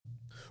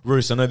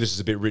Roos, I know this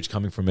is a bit rich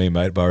coming from me,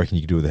 mate, but I reckon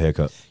you could do with a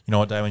haircut. You know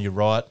what, Damon? You're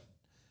right.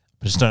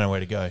 I just don't know where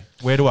to go.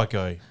 Where do I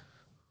go?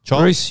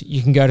 Charles? Bruce,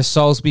 you can go to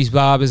Soulsby's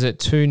Barbers at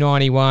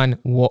 291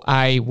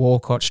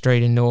 Walcott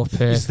Street in North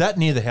Perth. Is that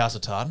near the House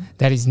of Tartan?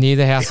 That is near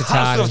the House of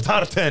House Tartan. of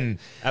Tartan.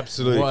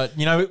 Absolutely. What,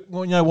 you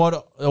know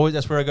what?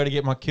 That's where I go to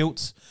get my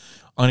kilts.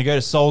 I'm going to go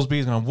to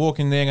Soulsby's. I'm going to walk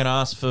in there. I'm going to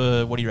ask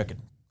for, what do you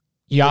reckon?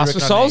 You asked for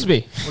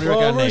Soulsby. What do you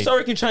reckon I Roos, need? I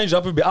reckon change it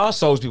up a bit.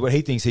 Ask Soulsby what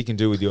he thinks he can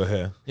do with your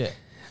hair. Yeah.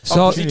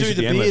 So Does he do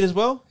the beard as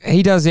well?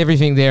 he does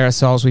everything there at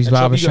Soulsby's You go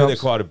Barbershop. there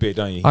quite a bit,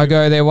 don't you? I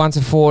go there once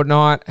a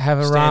fortnight, have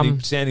a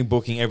Standing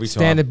booking every time.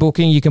 standard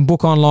booking. You can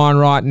book online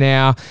right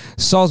now.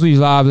 Soulsby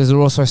Barbers are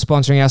also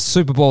sponsoring our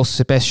Super Bowl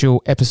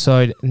special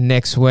episode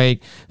next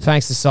week.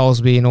 Thanks to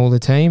Soulsby and all the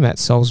team at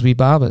Soulsby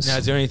Barbers. Now,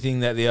 is there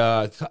anything that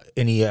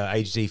any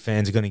HD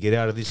fans are going to get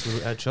out of this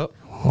little ad shop?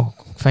 Oh,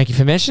 thank you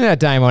for mentioning that,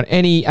 Damon.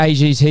 Any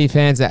AGT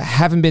fans that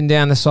haven't been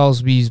down to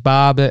Soulsby's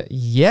Barber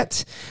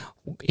yet,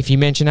 if you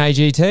mention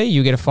AGT,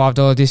 you get a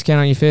 $5 discount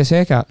on your first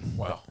haircut.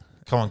 Wow.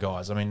 Come on,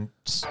 guys. I mean...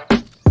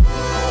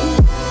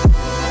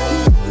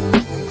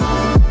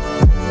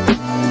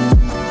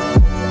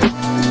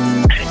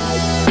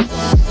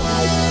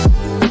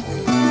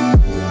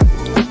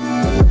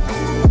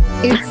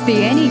 It's the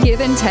Any Give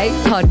and Take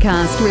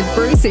podcast with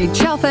Brucey,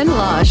 Chuff and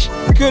Lush.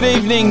 Good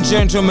evening,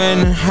 gentlemen.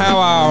 How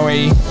are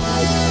we?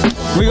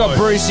 We got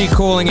Brucey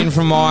calling in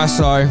from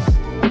ISO.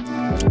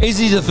 Is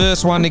he the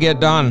first one to get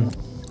done?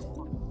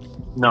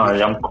 No,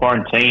 I'm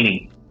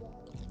quarantining.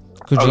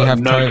 Because you have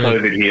no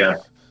COVID here.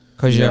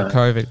 Because you have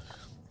COVID.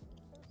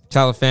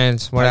 Tell the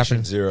fans what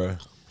happened. Zero.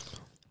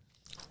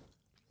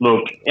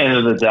 Look, end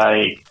of the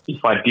day,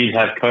 if I did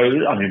have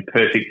COVID, I'm in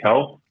perfect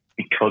health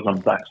because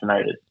I'm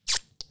vaccinated.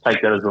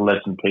 Take that as a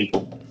lesson,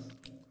 people. I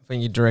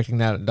think you're directing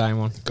that at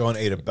Damon. Go and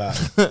eat a bat.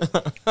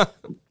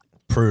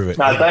 Prove it.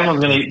 No,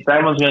 Damon's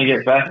gonna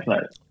get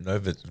vaccinated.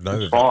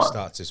 Novavax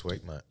starts this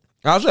week, mate.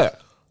 How's it?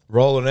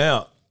 Rolling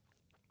out.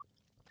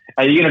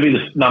 Are you going to be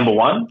the number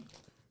one?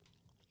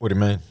 What do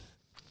you mean?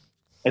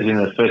 As in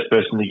the first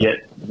person to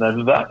get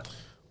Novavax?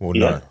 Well,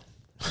 Yeah.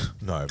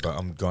 no,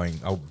 but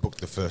I'll book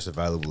the first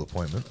available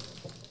appointment.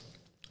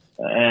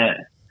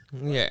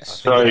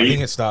 Yes. So I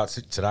think it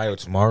starts today or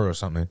tomorrow or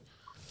something.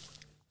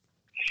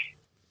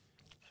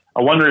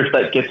 I wonder if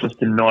that gets us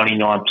to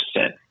 99%.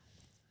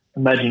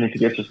 Imagine if it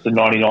gets us to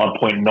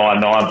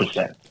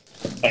 99.99%.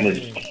 And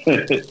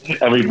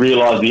we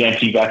realise the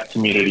anti-vax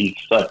community is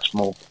so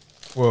small.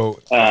 Well,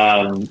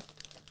 I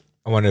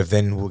wonder if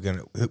then we're going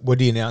to... What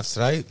do you announce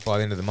today? By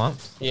the end of the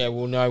month? Yeah,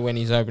 we'll know when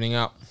he's opening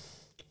up.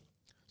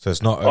 So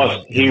it's not...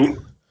 So he's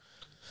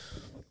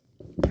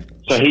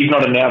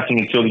not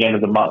announcing until the end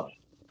of the month.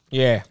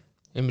 Yeah.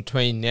 In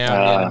between now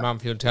and the end of the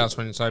month, he'll tell us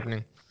when it's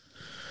opening.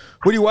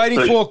 What are you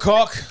waiting for,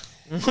 cock?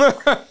 So,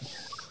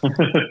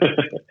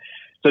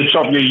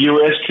 Chop, your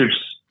US trip's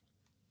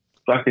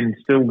fucking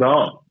still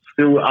gone.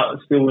 Still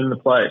in the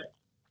play.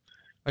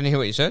 I didn't hear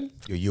what you said.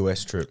 Your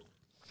US trip.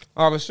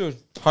 Oh, we're still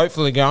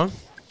hopefully going.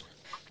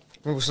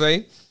 We'll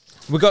see.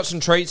 We got some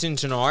treats in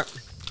tonight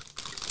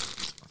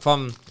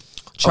from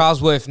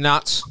Charlesworth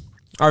Nuts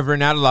over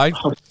in Adelaide.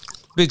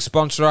 Big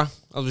sponsor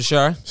of the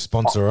show.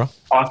 Sponsor.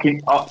 I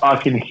can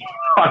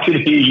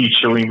hear you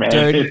chewing, man.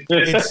 Dude,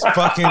 it's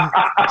fucking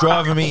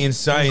driving me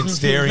insane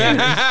staring at me.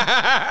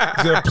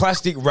 He's got a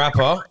plastic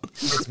wrapper.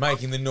 It's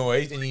making the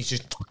noise, and he's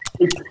just...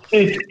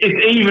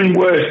 It's even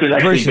worse than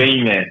actually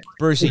being there.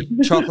 Brucey,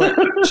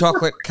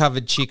 chocolate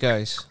covered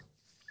Chicos.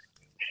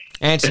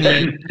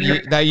 Anthony,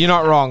 you're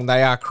not wrong.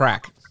 They are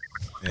crack.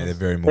 Yeah, they're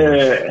very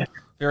moist.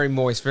 Very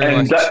moist. Very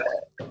moist.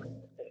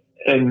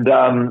 And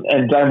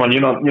Damon,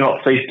 you're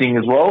not feasting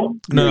as well.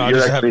 No,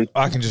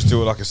 I can just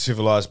do it like a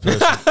civilized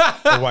person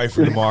away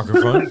from the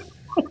microphone.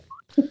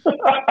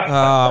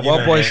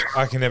 Well, boys, Man,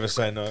 I can never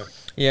say no.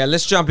 Yeah,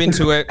 let's jump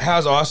into it.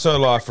 How's ISO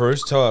life,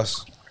 Bruce? Tell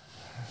us.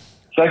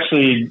 It's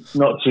actually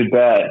not too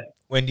bad.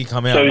 When do you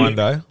come out?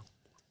 Monday?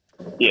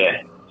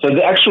 Yeah. So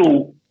the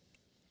actual,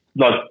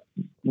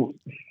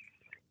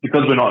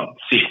 because we're not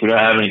sick, we don't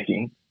have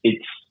anything.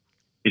 It's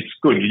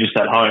good. You're just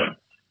at home.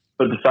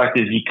 But the fact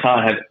is, you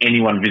can't have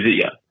anyone visit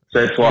you. So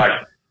it's like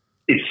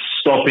it's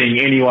stopping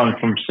anyone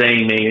from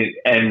seeing me.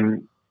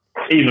 And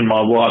even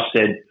my wife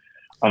said,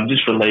 "I'm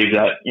just relieved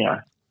that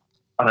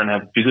I don't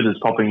have visitors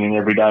popping in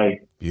every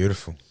day."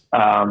 Beautiful.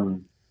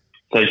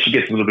 So she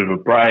gets a little bit of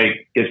a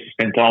break, gets to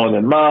spend time with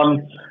her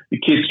mum. The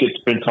kids get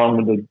to spend time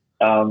with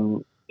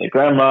their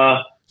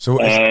grandma.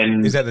 So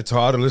is that the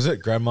title, is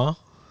it? Grandma?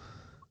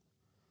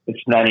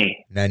 It's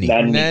Nanny.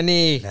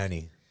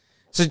 Nanny.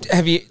 So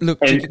do you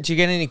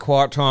get any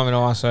quiet time in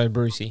ISO,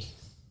 Brucey?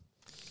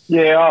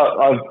 Yeah,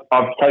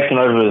 I've taken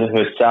over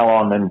her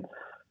salon and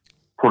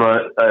put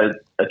a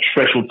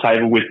special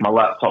table with my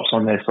laptops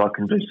on there so I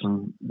can do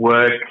some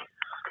work.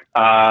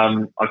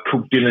 I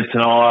cook dinner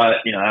tonight.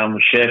 I'm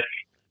the chef.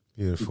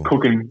 Beautiful.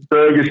 Cooking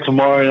burgers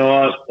tomorrow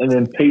night and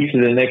then pizza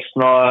the next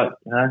night.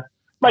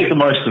 Make the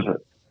most of it.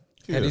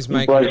 That is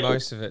making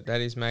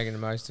the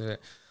most of it.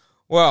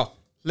 Well,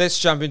 Let's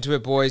jump into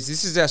it, boys.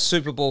 This is our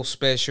Super Bowl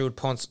special,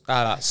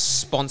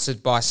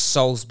 sponsored by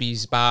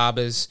Soulsby's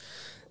Barbers.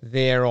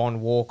 There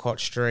on Walcott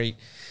Street.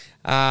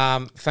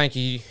 Thank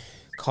you,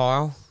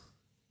 Kyle.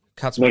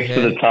 Cuts my Next hair.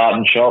 to the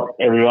tartan shop,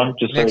 everyone.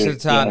 Just Next so to the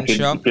tartan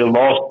shop. If you're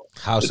lost,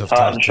 House the of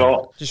tartan Tartan.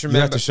 shop. Just You have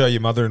remember, to show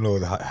your mother-in-law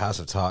the House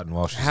of Tartan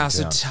while she's House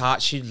in of town.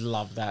 Tart. She'd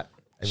love that.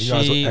 Have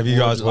you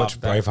guys watched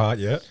that. Braveheart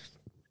yet?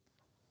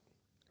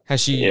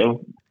 Has she? Yeah.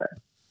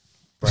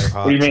 Braveheart.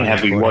 What do you mean,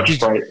 have we watched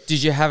Brave?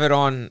 Did you have it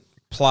on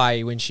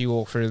play when she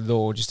walked through the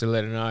door just to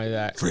let her know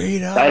that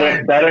Freedom.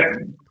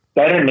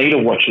 They don't need to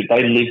watch it.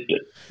 They lived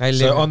it. they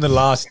So live? on the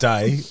last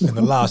day, in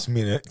the last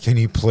minute, can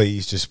you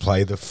please just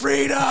play the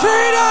Freedom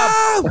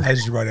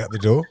as you run out the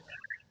door?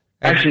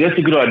 Actually, that's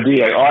a good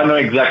idea. I know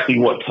exactly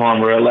what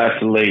time we're allowed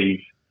to leave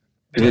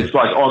because it's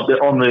like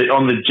on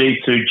the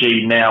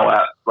G2G Now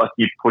app. Like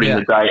you put in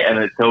the day and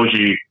it tells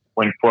you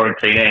when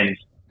quarantine ends.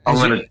 I'm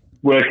going to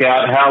work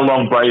out how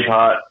long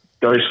Braveheart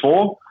goes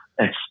for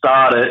and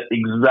start it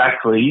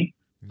exactly.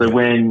 So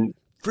when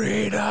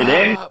Freedom. it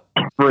ends,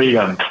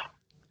 freedom.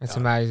 That's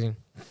amazing.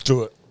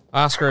 Do it.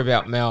 Ask her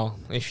about Mel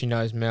if she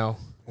knows Mel.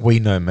 We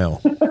know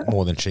Mel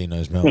more than she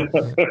knows Mel.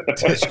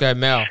 Let's go,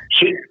 Mel.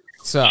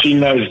 What's up? She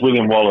knows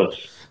William Wallace.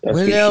 That's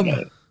who she William.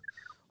 knows.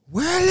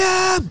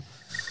 William.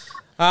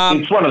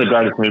 It's one of the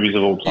greatest movies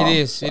of all time. It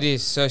is. It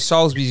is. So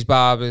Soulsby's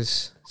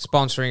Barbers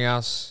sponsoring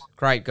us.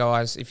 Great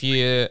guys. If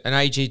you're an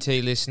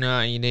AGT listener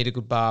and you need a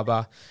good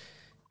barber,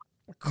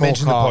 call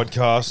Mention the Kyle.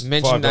 podcast.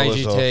 Mention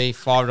 $5 AGT.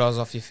 $5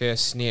 off your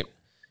first snip,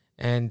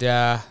 and Look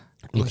out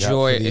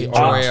enjoy for the enjoy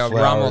orange a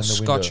flower rum in or the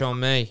scotch window. on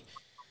me.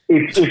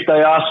 If they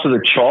ask for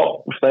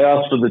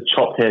the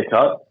chopped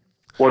haircut,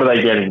 what are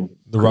they getting?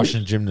 The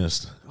Russian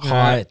gymnast.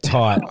 High,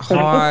 tight.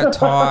 High,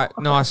 tight,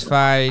 nice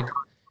fade.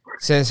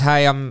 Says,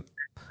 hey, I'm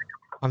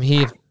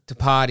here to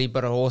party,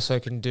 but I also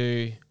can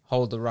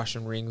hold the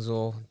Russian rings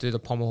or do the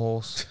pommel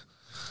horse.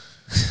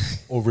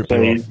 Or rip So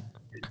it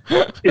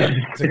off.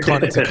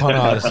 It's a con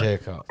artist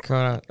haircut.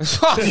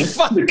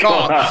 Fuck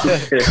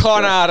off.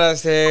 Con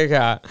artist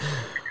haircut.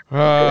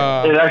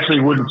 It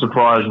actually wouldn't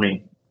surprise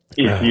me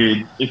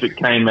if it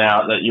came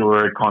out that you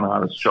were a con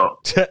artist shop.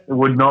 It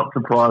would not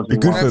surprise me.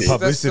 Good one for bit.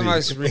 That's the publicity.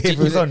 most If it was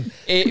ridiculous. on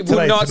It would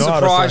Today not Tonight or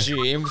surprise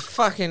something. you. And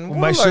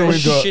fucking Make sure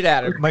we've got shit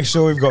out of make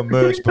sure we've got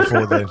merch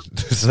before then,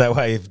 so that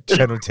way if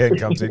Channel 10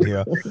 comes in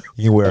here,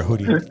 you can wear a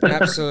hoodie.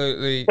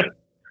 absolutely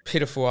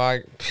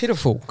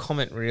pitiful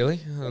comment. Really,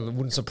 it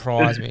wouldn't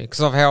surprise me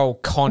because of how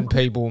con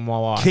people in my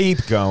life.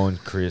 Keep going,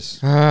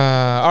 Chris. All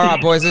right,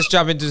 boys, let's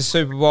jump into the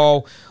Super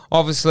Bowl.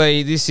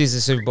 Obviously, this is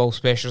a Super Bowl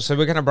special, so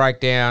we're going to break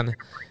down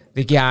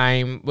the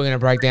game. We're going to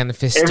break down the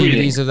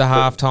festivities of the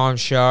halftime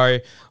show.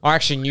 I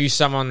actually knew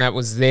someone that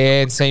was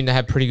there and seemed to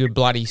have pretty good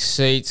bloody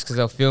seats because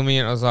they were filming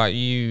it. I was like,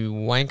 you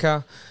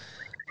wanker.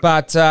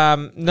 But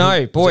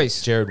no,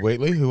 boys. Jared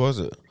Wheatley, who was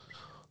it?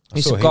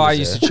 He's saw a he guy I was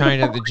used there. to train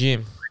at the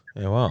gym.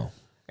 Yeah, wow.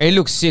 He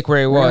looked sick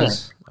where he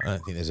was. I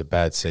don't think there's a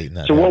bad seat in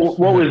that. So house.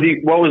 what was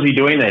he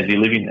doing there? Is he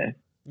living there?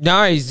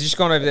 No, he's just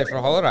gone over there for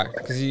a holiday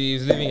because he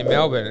was living in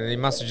Melbourne and he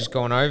must have just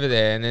gone over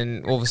there and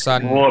then all of a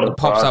sudden What a it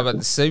pops up fuck. at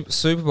the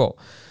Super Bowl.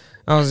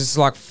 I was just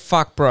like,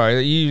 fuck, bro, are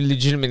you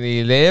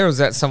legitimately there or is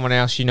that someone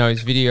else you know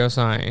his video or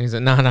something? He's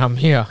like, no, I'm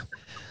here.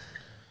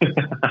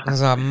 I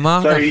was like,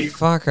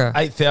 motherfucker.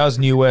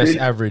 8,000 US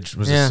average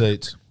was Yeah. the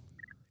seats.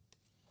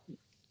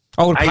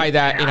 I would pay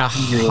that in a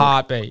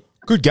heartbeat.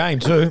 Good game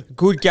too.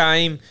 Good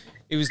game.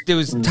 There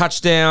was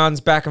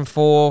touchdowns back and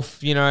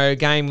forth. You know,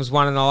 game was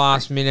won in the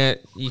last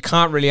minute. You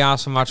can't really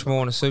ask for much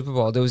more in a Super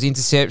Bowl. There was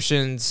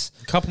interceptions.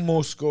 A couple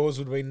more scores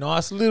would be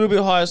nice. A little bit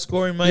higher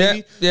scoring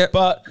maybe. Yeah.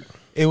 But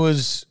it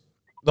was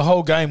the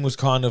whole game was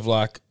kind of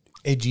like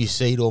edgy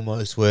seat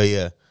almost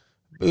where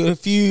a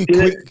few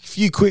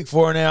quick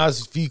 4 and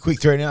outs, a few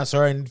quick 3 and outs,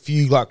 and a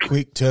few like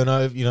quick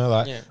turnover,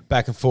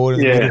 back and forward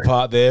in the middle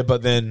part there,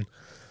 but then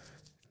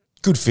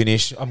good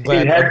finish. I'm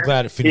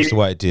glad it finished the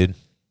way it did.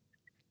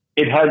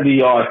 It had the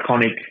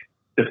iconic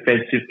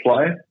defensive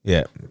play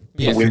Yeah.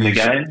 to win the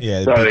game.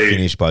 Yeah, So, big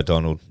finish by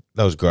Donald.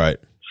 That was great.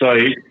 so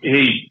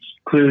he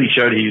clearly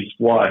showed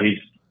why he's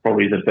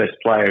probably the best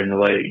player in the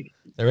league.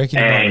 They reckon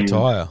he might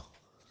retire.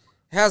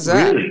 How's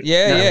that? Really?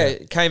 Yeah, No. yeah.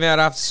 It came out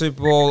after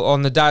Super Bowl,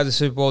 on the day of the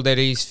Super Bowl, that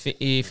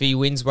if he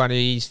wins one,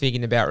 he's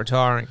thinking about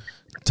retiring.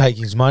 Take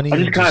his money. I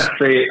just can't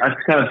see it. I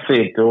just can't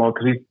see it doing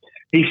because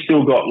he's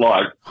still got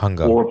like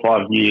Hunger. 4 or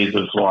 5 years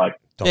of like.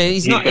 Yeah,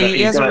 he's not.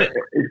 He hasn't.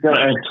 He's going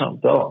to earn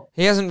top dollar.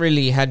 He hasn't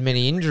really had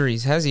many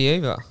injuries, has he?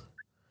 Either.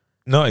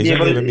 No, he's Yeah,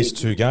 only but ever missed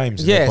 2 games.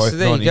 And Yeah, they're both so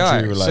there you go.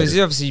 non-injury So he's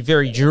related. obviously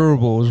very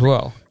durable as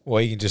well.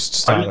 Well, you can just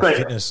start I a just think-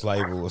 fitness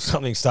label or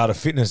something, start a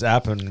fitness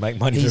app and make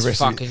money for He's the rest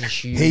fucking of it.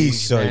 huge.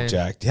 He's so man.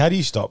 jacked. How do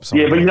you stop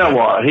someone? Yeah, but you like know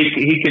that? what?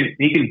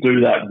 He can do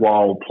that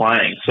while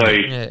playing. So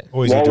Yeah.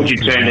 All he's why gonna do would you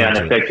is put turn his down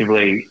mind to it.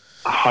 effectively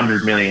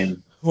 $100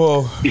 million?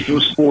 Well, If it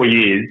was 4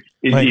 years,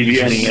 he'd Mate,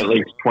 be earning at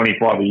least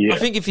 25 a year. I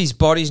think if his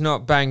body's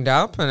not banged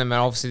up, and I mean,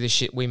 obviously the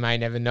shit we may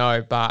never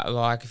know, but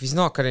like if he's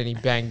not got any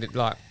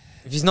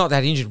if he's not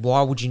that injured,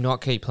 why would you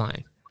not keep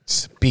playing?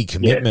 It's a big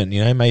commitment,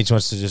 you know. Mate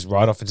wants to just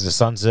ride off into the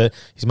sunset.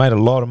 He's made a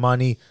lot of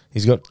money.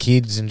 He's got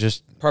kids and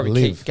just Probably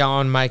live keep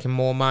going, making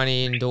more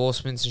money,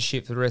 endorsements and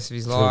shit for the rest of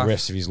his for life. the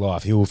rest of his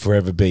life. He will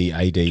forever be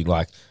AD.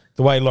 Like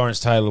the way Lawrence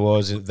Taylor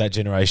was that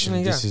generation. There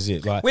you This go. is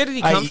it. Like Where did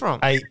he come from?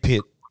 8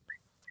 Pitt.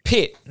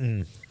 Pitt.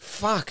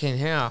 Fucking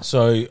hell.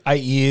 So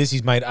 8 years,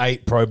 he's made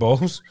 8 Pro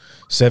Bowls,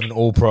 7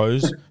 All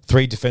Pros,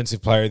 3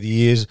 Defensive Player of the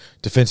Years,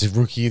 Defensive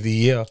Rookie of the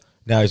Year.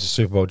 Now he's a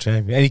Super Bowl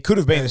champion, and he could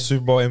have been the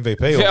Super Bowl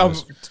MVP.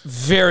 Almost.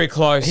 Very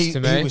close He- to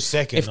me. he was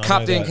second, If I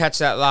Cup know didn't that. catch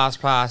that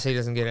last pass, he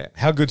doesn't get it.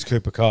 How good's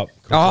Cooper Kupp?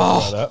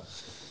 Oh.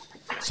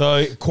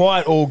 So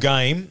quiet all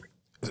game.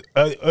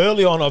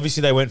 Early on,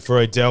 obviously they went for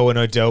Odell, and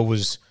Odell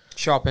was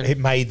Shopping. it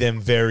made them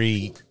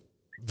very,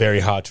 very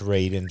hard to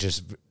read and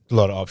just a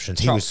lot of options.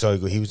 He was so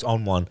good. He was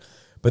on one.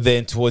 But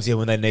then towards the end,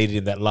 when they needed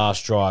him, that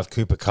last drive,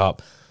 Cooper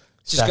Kupp,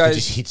 Stafford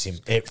just hits him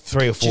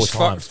 3 or 4 Just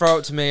times. throw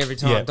it to me every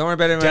time. Yeah. Don't worry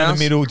about anyone Down else.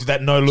 the middle, did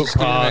that no-look Just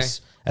give it to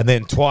pass, and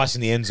then twice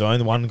in the end zone.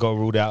 The one got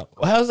ruled out.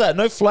 Well, how's that?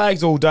 No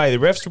flags all day.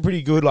 The refs were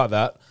pretty good like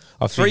that.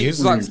 I It figured.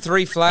 was like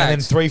 3 flags.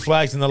 And then 3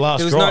 flags in the last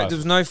There was drive. there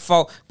was no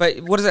fault. But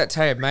what does that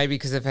tell you? Maybe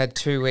because they've had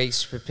 2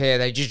 weeks to prepare,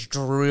 they just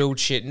drilled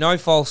shit. No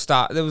false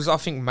start. There was, I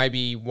think,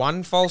 maybe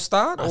 1 false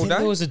start I all think day.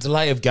 there was a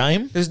delay of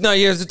game. There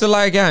was a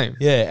delay game.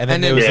 Yeah, and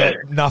then there was Yeah. that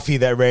Nuffy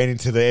that ran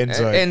into the end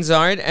zone. End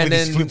zone, and with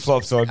his then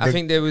flip-flops on. I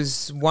think there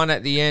was one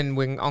at the end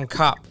when on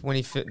Cup when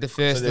he the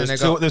first. So then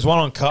they there's one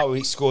on cut where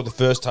he scored the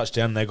first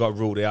touchdown and they got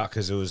ruled out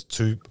because there was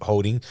 2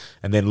 holding,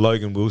 and then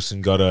Logan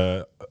Wilson got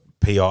a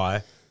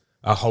PI,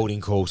 a holding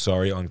call,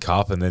 on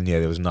Cup, and then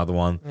there was another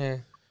one. Yeah.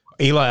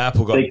 Eli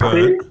Apple got They burnt,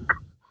 cleared-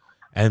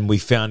 and we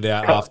found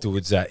out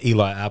afterwards that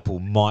Eli Apple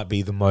might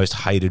be the most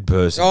hated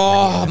person.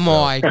 Oh in the NFL.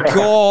 my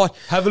god!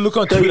 Have a look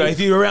on Twitter. If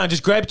you're around,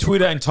 just grab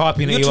Twitter and type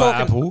in You're Eli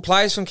talking Apple.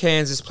 players from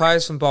Kansas,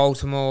 players from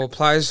Baltimore,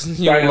 players from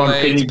New Going on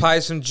Orleans, Sydney.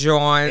 players from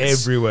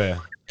Giants. Everywhere.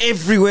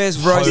 Everywhere's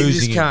roasting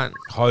this him, cunt.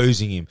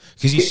 hosing him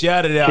because he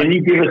shouted out. Can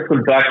you give us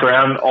some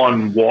background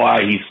on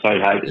why he's so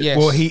hated? Yes.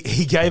 Well, he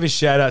gave a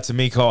shout out to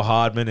Mecole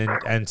Hardman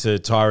and to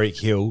Tyreek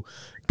Hill,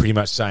 pretty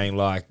much saying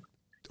like,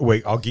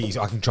 "Wait, I'll get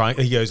you. I can try."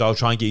 He goes, "I'll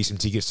try and get you some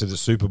tickets to the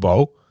Super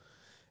Bowl."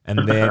 And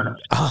then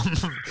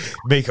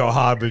Mecole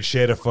Hardman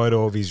shared a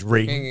photo of his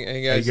ring. He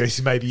He goes,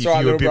 goes, "Maybe if "Try,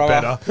 you were a bit little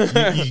brother."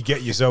 better, you could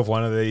get yourself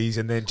one of these."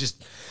 And then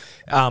just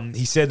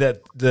he said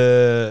that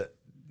the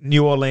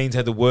New Orleans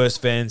had the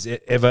worst fans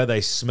ever.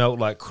 They smelt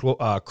like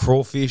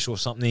crawfish or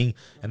something,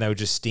 and they were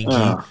just stinky.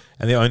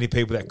 And the only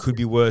people that could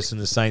be worse than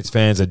the Saints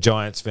fans are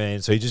Giants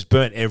fans. So he just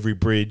burnt every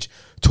bridge,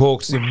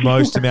 talks the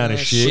most amount of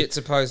Shit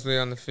supposedly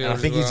on the field. And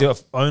I think as he's well.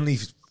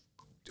 the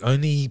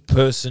only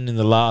person in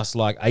the last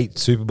 8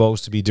 Super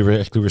Bowls to be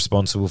directly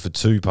responsible for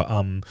 2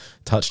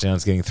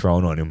 touchdowns getting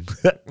thrown on him.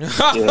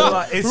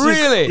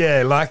 Really?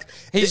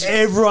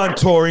 Everyone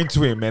tore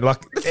into him, man.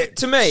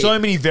 To me- so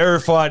many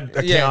verified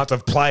accounts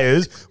of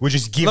players were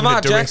just giving Lamar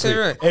it directly.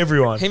 Jackson,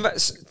 Everyone.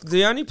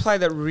 The only play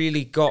that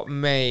really got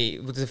me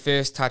was the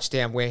first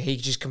touchdown where he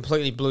just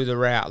completely blew the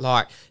route.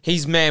 Like,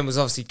 his man was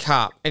obviously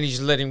Cup, and he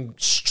just let him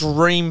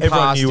stream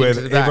past him to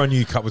the back. Everyone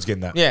knew Cup was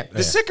getting that. Yeah,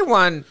 the second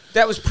one,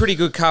 that was pretty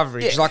good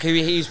coverage. Yeah. Like,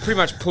 he was pretty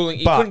much pulling.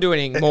 He But couldn't do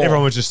anything more.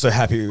 Everyone was just so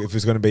happy if it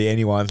was going to be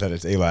anyone that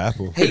it's Eli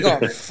Apple. He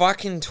got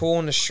fucking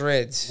torn to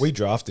shreds. We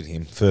drafted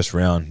him first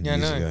round Yeah, I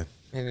years know. ago.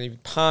 And he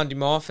palmed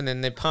him off, and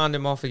then they palmed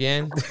him off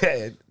again.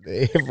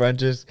 Everyone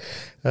just...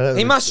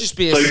 He must just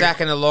be a sack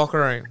in the locker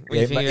room. When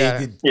you think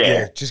about it.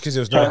 Yeah. Just because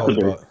there was no hold.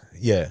 But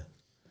yeah.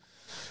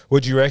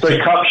 What do you reckon? So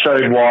Cup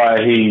showed why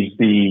he's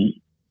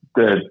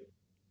the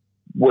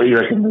what do you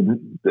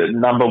reckon, the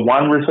number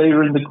 1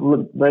 receiver in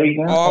the league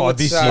now? I would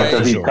this say, year,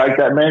 Does he sure. take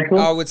that mantle?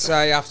 I would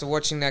say after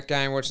watching that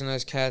game, watching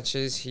those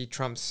catches, he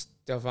trumps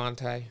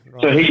Devontae.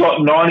 Right? So he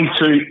got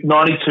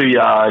 92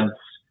 yards,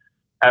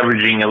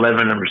 averaging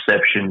 11 in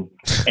reception,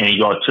 and he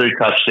got 2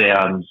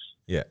 touchdowns.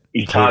 Yeah.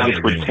 His targets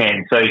were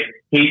 10. So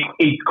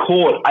he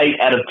caught 8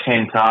 out of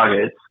 10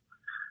 targets.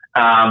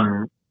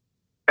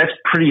 That's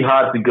pretty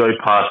hard to go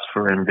past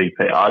for MVP.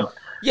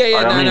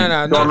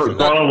 No.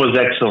 Donald was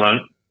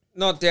excellent.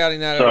 Not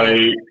doubting that So, at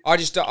all. I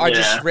just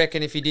yeah.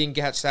 reckon if he didn't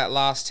catch that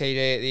last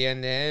TD at the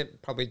end there,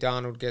 probably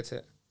Darnold gets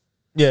it.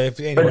 Yeah, if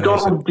But anyone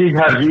else... Donald did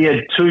have he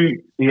had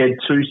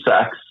two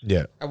sacks.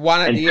 Yeah. And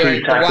one at And the 2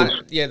 end,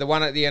 tackles the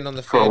one at the end on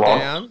the for a third loss.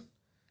 down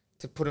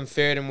to put him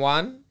 3rd and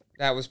 1.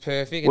 That was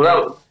perfect. And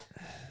Well,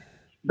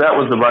 that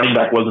was the running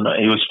back, wasn't it?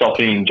 He was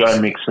stopping Joe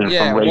Mixon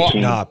Yeah, from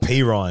reaching. Nah,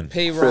 P. Ryan.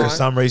 P. For Ryan.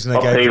 some reason, they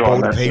Oh, gave P. the ball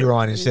Ryan, to that's P. it.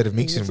 Ryan instead of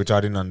Mixon, which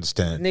I didn't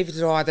understand. Neither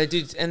did I. They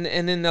did, and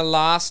then the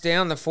last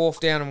down, the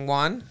 4th down and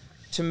 1.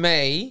 To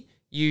me,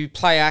 you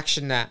play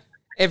action that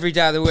every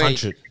day of the week.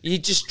 Punch it. You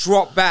just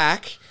drop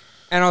back,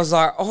 and I was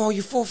like, "Oh,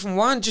 you're 4th and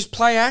 1. Just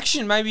play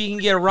action. Maybe you can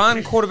get a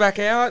run, quarterback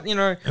out. You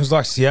know." It was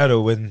like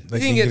Seattle when they didn't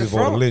didn't get give the the ball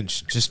to front.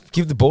 Lynch. Just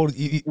give the ball.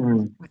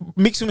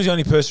 Mixon was the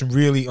only person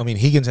really. I mean,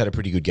 Higgins had a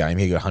pretty good game.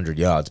 He got 100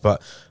 yards,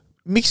 but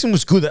Mixon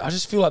was good. I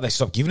just feel like they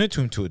stopped giving it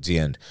to him towards the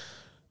end.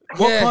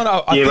 What Yeah. kind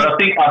of? But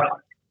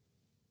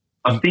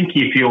I think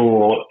if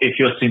you're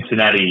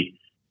Cincinnati,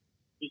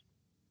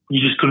 you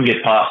just couldn't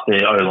get past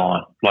their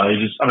O-line. Like,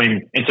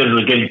 in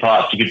terms of getting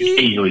past, you could just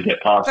easily get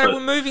past They it.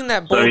 were moving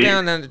that ball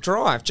down the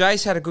drive.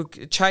 Chase had a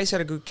good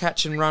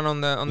catch and run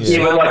on the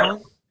Yeah, but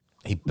sideline.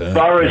 He burned.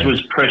 Burrows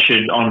was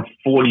pressured on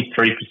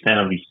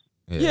 43% of his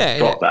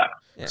drop back.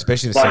 Yeah.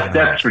 Especially the second half.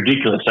 That's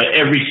ridiculous. So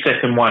every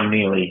second one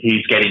nearly,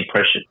 he's getting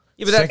pressured.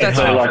 Yeah, but that's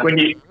so like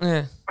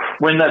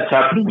when that's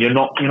happening, you're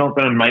not going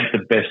to make the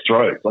best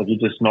throws. Like you're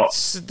just not.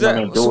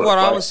 Going to do it.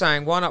 I was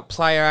saying, why not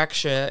player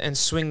action and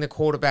swing the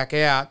quarterback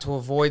out to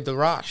avoid the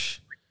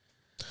rush?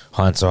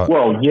 Hindsight.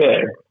 Well,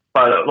 yeah,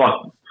 but I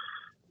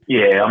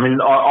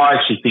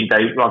actually think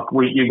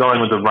you're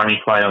going with a running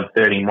play on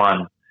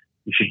 31.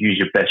 You should use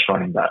your best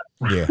running back.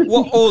 Yeah.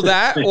 Well, or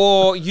that,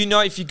 or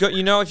if you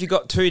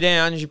got 2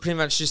 downs, you pretty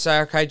much just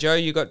say, okay, Joe,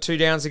 you got 2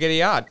 downs to get a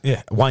yard.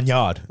 Yeah, 1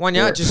 yard. 1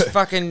 yard, just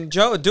fucking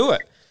Joe, do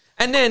it.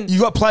 And then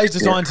you got plays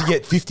designed to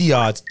get 50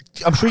 yards.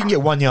 I'm sure you can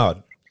get 1 yard.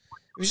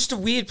 It was just a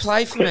weird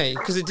play for me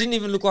because it didn't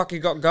even look like it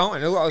got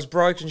going. It looked like it was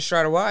broken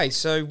straight away.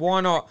 So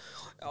why not?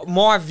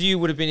 My view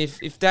would have been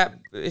if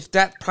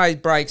that play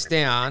breaks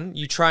down,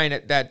 you train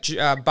it that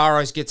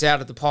Burrows gets out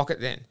of the pocket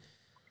then.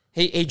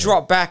 He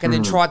dropped back and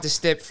then tried to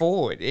step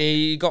forward.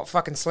 He got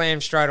fucking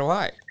slammed straight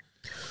away.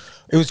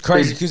 It was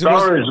crazy because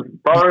Burrows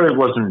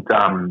wasn't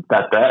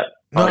that bad.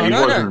 No.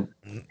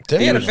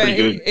 He had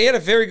a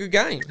very good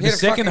game. The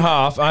second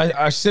half,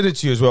 I said it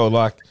to you as well,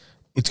 like,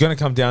 it's going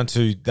to come down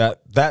to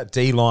that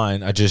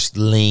D-line are just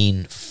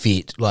lean,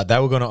 fit. Like, they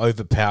were going to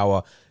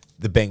overpower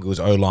the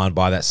Bengals O-line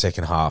by that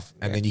second half.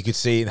 And then you could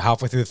see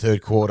halfway through the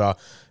third quarter,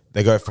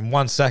 they go from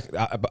 1 sack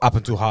up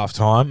until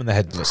halftime, and they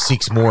had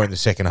 6 more in the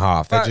second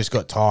half. They just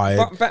got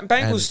tired. But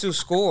Bengals still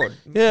scored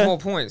more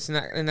points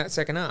in that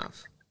second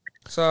half.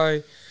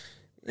 So,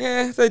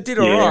 yeah, they did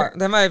all right.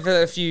 They may have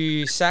had a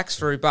few sacks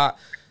through, but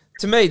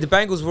to me, the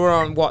Bengals were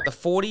on,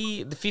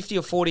 the 50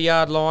 or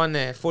 40-yard line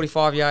there,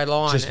 45-yard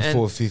line. Just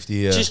before 50,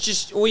 yeah.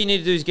 Just all you need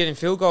to do is get in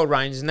field goal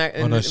range. And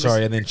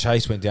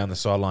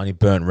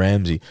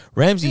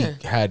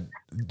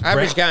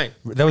average game.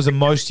 That was the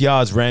most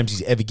yards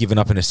Ramsey's ever given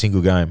up in a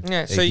single game.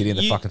 Yeah, so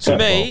to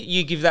me,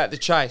 you give that to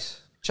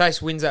Chase.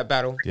 Chase wins that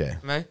battle. Yeah.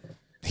 Mate.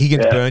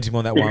 Higgins burnt him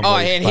on that one.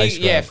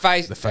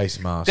 The face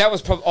mask. That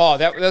was probably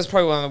one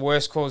of the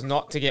worst calls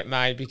not to get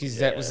made because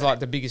that was like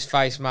the biggest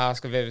face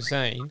mask I've ever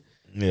seen.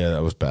 Yeah,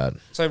 that was bad.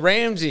 So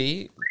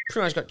Ramsey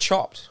pretty much got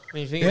chopped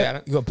when you think about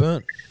it. He got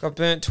burnt. Got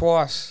burnt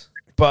twice.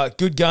 But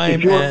good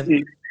game,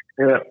 and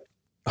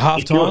halftime.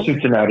 If you're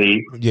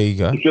Cincinnati, you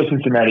go. If you're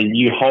Cincinnati,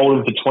 you hold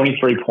them for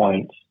 23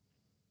 points.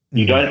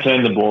 You don't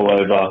turn the ball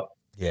over.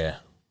 Yeah.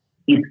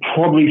 You're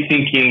probably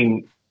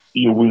thinking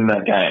you'll win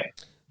that game.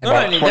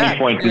 Not only 20 that,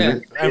 points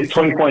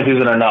 20 points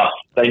isn't enough.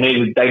 They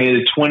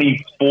needed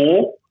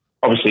 24,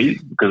 obviously,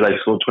 because they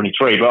scored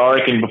 23. But I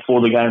reckon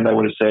before the game they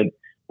would have said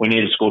we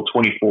need to score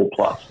 24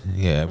 plus.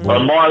 Yeah.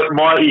 But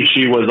my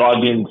issue was I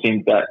didn't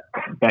think that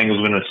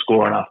Bengals were going to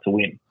score enough to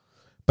win.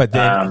 But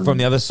then from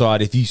the other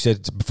side, if you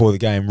said before the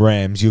game,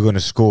 Rams, you're going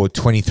to score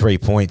 23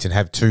 points and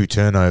have 2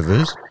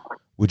 turnovers,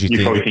 would you think?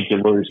 You probably think you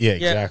lose. Yeah,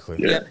 exactly.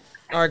 Yeah,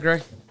 I agree.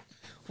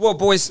 Well,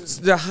 boys,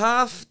 the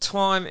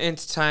halftime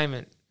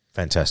entertainment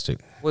fantastic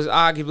was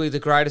arguably the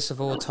greatest of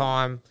all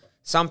time.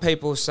 Some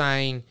people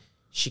saying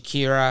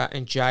Shakira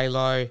and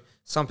J-Lo.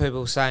 Some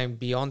people saying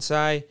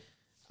Beyonce.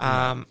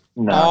 I've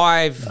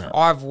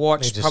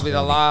watched probably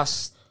the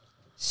last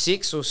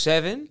 6 or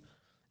 7,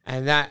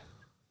 and that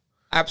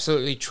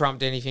absolutely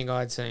trumped anything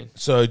I'd seen.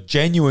 So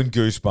genuine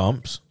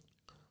goosebumps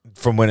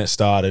from when it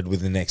started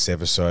with the next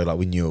episode, like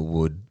we knew it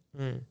would.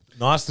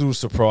 Nice little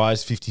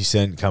surprise, 50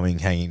 Cent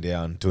hanging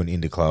down to an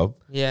indie club.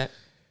 Yeah.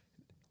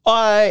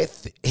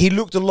 He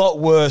looked a lot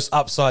worse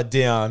upside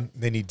down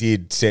than he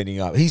did standing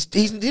up. He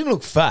didn't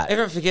look fat.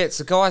 Everyone forgets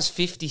the guy's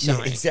 50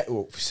 something. Yeah, exactly.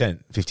 Well,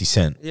 50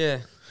 Cent. Yeah.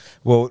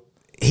 Well,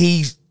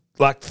 he's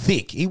like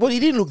thick. He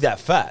didn't look that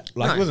fat.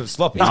 Like, he wasn't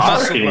sloppy. No,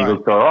 I reckon he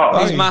looked all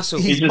right. He's muscle.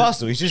 He's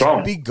muscle. He's just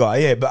a big guy,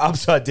 yeah. But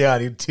upside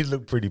down, he did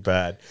look pretty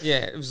bad.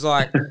 Yeah, it was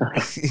like...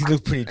 he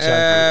looked pretty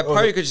chunky.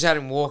 Probably could just had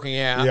him walking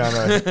out. Yeah, I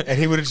know. And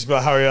he would have just been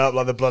like, hurry up,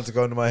 like the blood's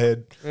going to my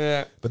head.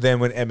 Yeah. But then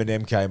when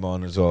Eminem came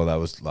on as well, that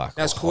was like...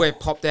 That was cool. He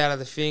popped out of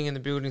the thing and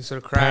the building sort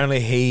of cracked. Apparently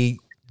he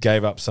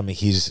gave up some of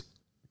his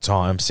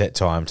set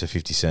time to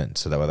 50 Cent,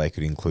 so that way they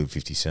could include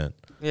 50 Cent.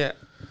 Yeah.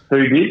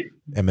 Who did?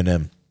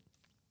 Eminem.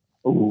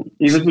 Ooh,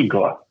 he's a good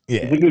guy.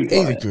 Yeah, he's a good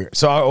guy.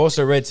 So I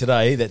also read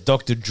today that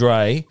Dr.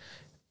 Dre,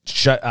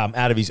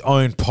 out of his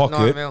own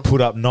pocket,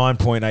 put up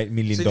 $9.8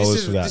 million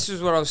for that. This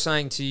is what I was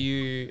saying to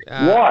you.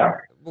 Why?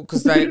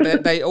 Because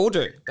they all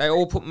do. They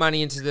all put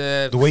money into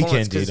the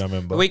Weeknd did, I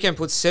remember. The Weeknd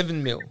put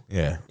 $7 million.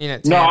 Yeah. In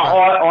it. No,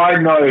 I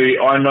know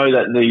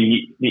that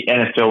the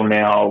NFL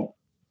now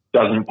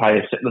doesn't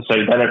pay. So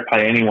they don't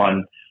pay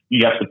anyone.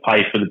 You have to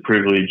pay for the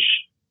privilege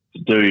to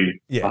do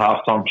a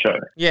halftime show.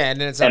 Yeah, and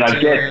then it's and I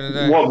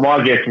guess what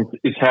my guess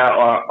is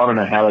how I don't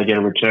know how they get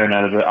a return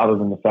out of it other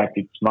than the fact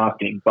it's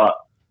marketing. But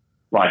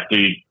like,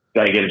 dude,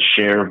 they get a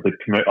share of the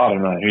I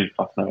don't know. Who the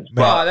fuck knows?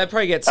 Well, they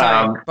probably get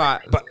same,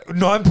 but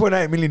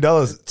 $9.8 million.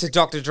 to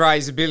Dr. Dre,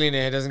 he's a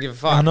billionaire, doesn't give a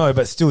fuck. I know,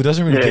 but still, it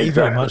doesn't really get you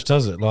very exactly. much,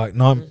 does it? Like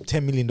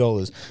 $10 million.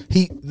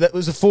 That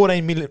was a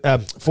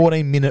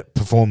 14-minute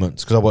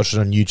performance because I watched it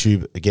on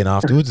YouTube again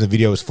afterwards. The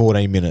video was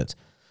 14 minutes.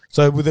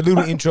 So with a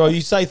little intro,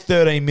 you say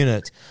 13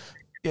 minutes,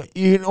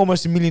 you get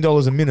almost $1 million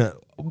a minute.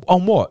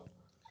 On what?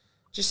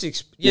 Just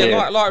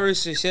like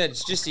Russo said,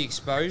 it's just the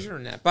exposure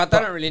and that, but they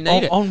don't really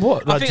need it. On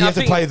what? Like, do you have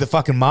to pay the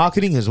fucking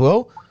marketing as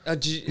well?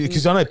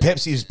 Because I know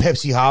Pepsi is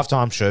Pepsi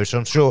halftime show, so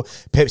I'm sure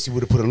Pepsi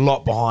would have put a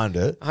lot behind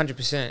it.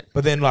 100%.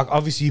 But then, like,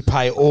 obviously, you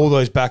pay all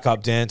those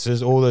backup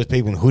dancers, all those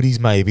people in hoodies,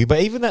 maybe. But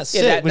even that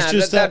set was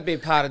just that'd be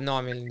part of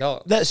 $9 million.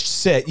 That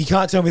set. You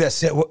can't tell me that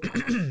set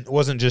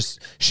wasn't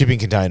just shipping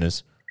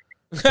containers.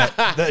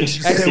 That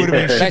set would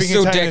have been They shipping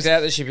still containers. decked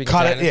out the shipping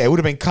Cut containers. it, it would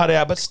have been cut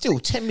out, but still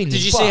 $10 million.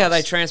 Did you see how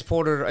they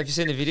transported? Have you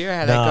seen the video?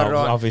 How they got it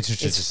on? I've been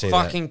interested to see It's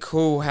fucking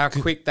cool how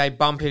quick they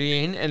bump it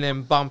in and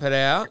then bump it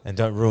out. And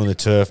don't ruin the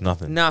turf,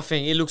 nothing.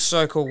 Nothing. It looks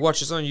so cool. Watch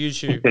this on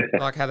YouTube,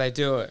 like how they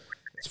do it.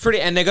 It's pretty,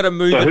 and they got to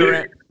move it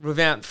around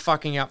without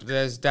fucking up.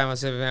 As Damo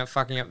said, without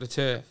fucking up the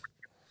turf.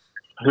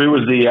 Who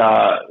was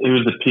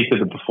the pick of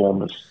the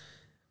performers?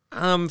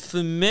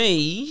 For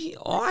me,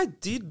 I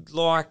did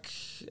like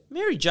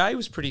Mary J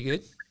was pretty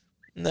good.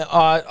 No,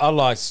 I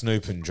like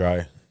Snoop and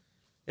Dre.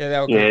 Yeah, they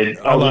were good.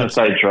 Yeah, I was going to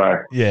say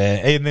Dre.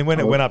 Yeah, and then when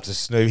it went up to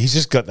Snoop, he's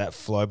just got that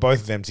flow.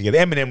 Both of them together.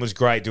 Eminem was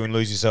great doing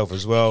 "Lose Yourself"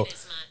 as well.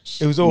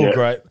 It was all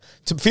great.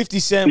 To 50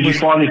 Cent. Did you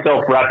find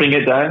yourself rapping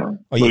it, Dan?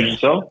 Oh, Lose yeah.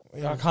 yourself?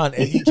 I can't.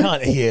 You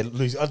can't hear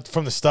 "Lose"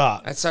 from the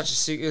start. That's such a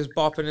sick. It was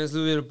bopping. There's a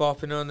little bit of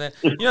bopping on there.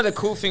 You know, the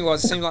cool thing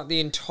was, it seemed like the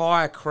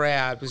entire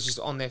crowd was just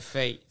on their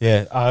feet.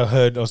 Yeah,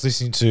 I was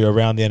listening to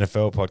Around the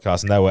NFL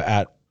podcast, and they were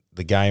at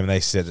the game, and they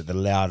said that the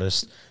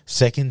loudest,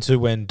 second to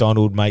when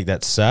Donald made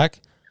that sack,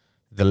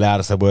 the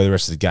loudest they were the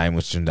rest of the game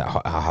was during that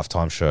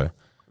halftime show.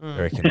 I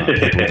reckon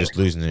people were just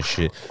losing their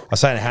shit. I was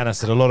saying to Hannah,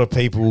 said a lot of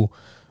people,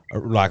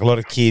 like a lot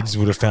of kids,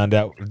 would have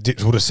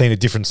seen a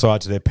different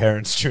side to their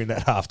parents during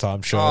that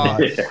halftime show.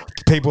 Like,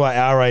 people like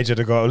our age that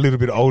have got a little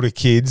bit older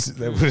kids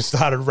that would have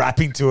started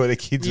rapping to it. The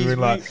kids would have been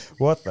like,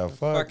 "What the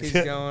fuck is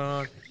going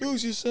on?"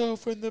 Lose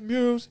yourself in the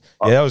music.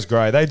 Yeah, that was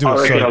great. They do I it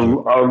so reckon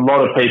good. a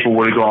lot of people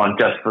would have gone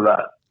just for that.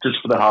 Just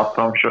for the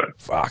halftime show.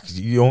 Fuck, if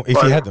you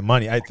had the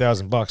money,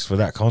 $8,000 for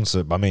that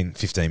concert. I mean,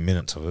 15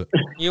 minutes of it.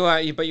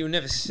 But you'll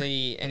never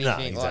see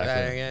anything like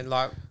that again.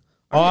 Like,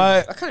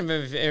 I can't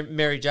remember if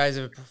Mary J's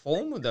ever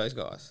performed with those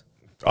guys.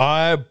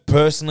 I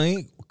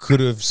personally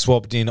could have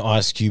swapped in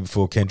Ice Cube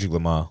for Kendrick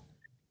Lamar.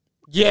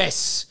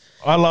 Yes,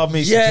 I love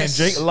me some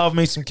Kendrick. Love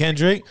me some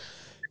Kendrick.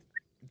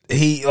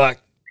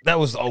 That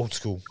was old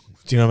school.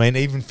 Do you know what I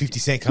mean? Even 50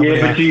 Cent coming out.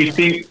 Yeah, but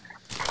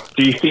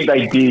do you think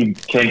they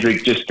did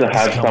Kendrick just to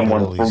have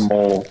someone from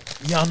more?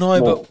 Yeah, I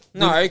know, but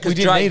no, because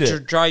didn't need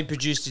it. Dre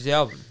produced his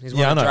album.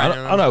 Yeah,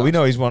 I know. We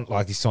know he's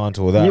signed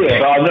to all that.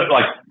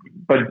 Yeah,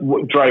 but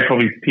Dre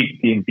probably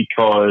picked him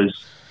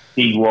because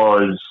he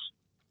was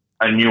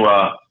a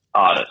newer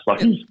artist. Like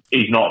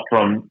he's not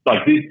from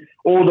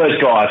all those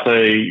guys. So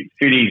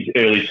 50s,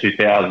 early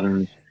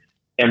 2000s,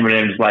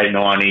 Eminem's late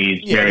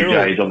 90s, Mary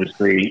J's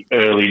obviously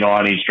early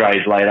 90s,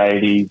 Dre's late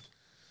 80s,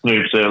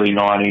 Snoop's early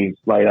 90s,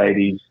 late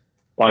 80s.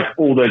 Like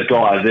all those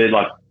guys, they're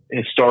like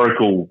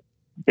historical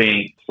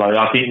beings. So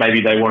I think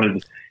maybe Dre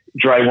wanted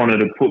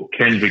to put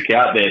Kendrick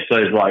out there. So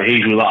it's like,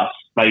 he's with us.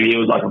 Maybe it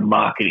was like a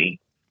marketing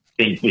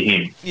thing for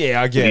him.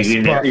 Yeah, I guess. He's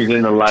in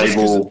the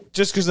label.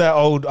 Just because that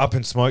old Up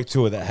in Smoke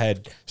tour that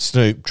had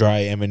Snoop,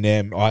 Dre,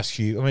 Eminem, Ice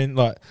Cube. I mean,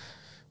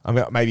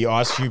 maybe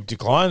Ice Cube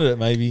declined it.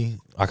 Maybe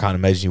I can't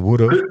imagine he would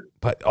have.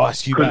 But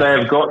Ice Cube. Could they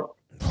have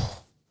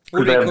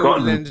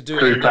gotten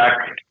Tupac?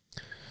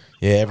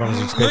 Yeah,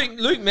 everyone's expecting.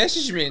 Luke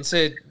messaged me and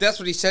said, that's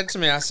what he said to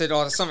me. I said,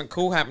 there's something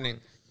cool happening.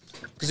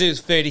 Because he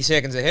was 30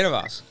 seconds ahead of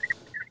us.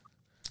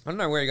 I don't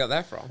know where he got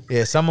that from.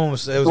 Yeah, there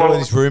was all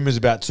these rumours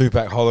about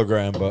Tupac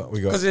hologram, but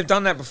we got... Because they've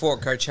done that before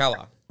at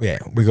Coachella. Yeah,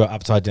 we got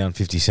upside down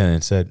 50 Cent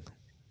instead.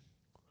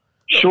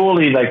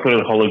 Surely they could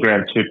have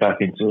hologrammed Tupac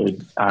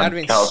into That'd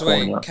been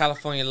California. Sweet.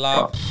 California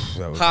Love.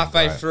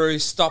 Halfway through,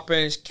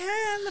 stopping.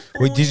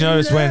 California. Did you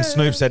notice when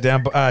Snoop sat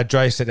down,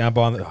 Dre sat down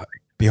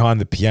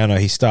behind the piano,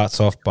 he starts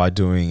off by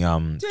doing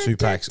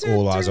Tupac's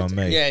All Eyes on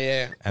Me.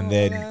 Yeah.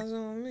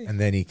 And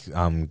then he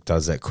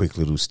does that quick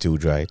little still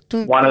Dre.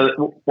 One of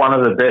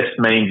the best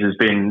memes has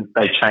been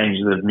they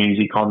changed the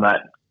music on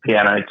that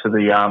piano to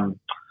the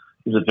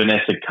is it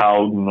Vanessa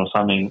Carlton or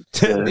something?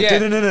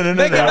 Making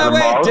my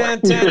way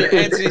downtown.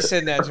 Anthony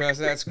said that to us.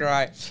 That's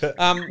great.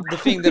 The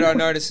thing that I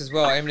noticed as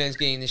well, Eminem's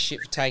getting this shit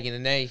for taking a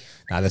knee.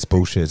 Nah, that's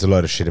bullshit. It's a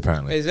load of shit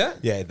apparently. Is it?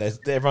 Yeah,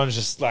 everyone's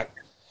just like...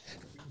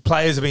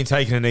 Players have been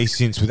taking a knee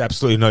since with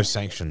absolutely no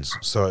sanctions,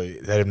 so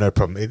they have no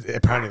problem.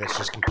 Apparently, that's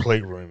just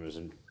complete rumours.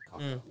 And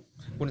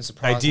wouldn't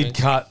surprise me.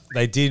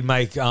 They did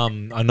make.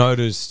 I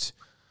noticed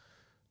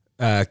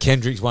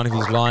Kendrick's one of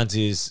his lines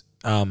is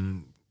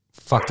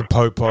 "fuck the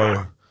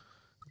popo,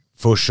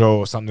 for sure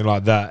or something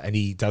like that, and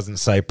he doesn't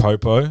say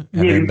Popo, and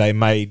then they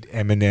made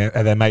Eminem,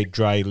 and they made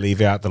Dre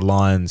leave out the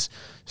lines,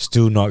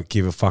 still not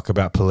give a fuck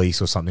about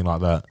police or something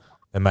like that.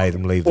 They made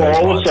him leave those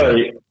lines also,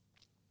 out.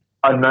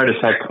 I noticed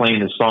how clean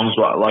the songs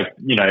were. Like,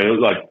 you know,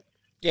 like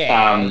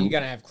Yeah, you're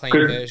going to have clean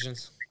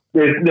versions.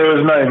 there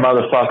was no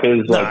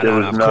motherfuckers. Like, there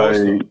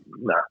was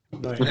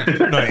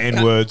No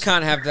N-words.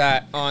 Can't have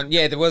that on.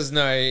 Yeah, there was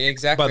no,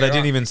 exactly. But they right.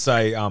 didn't even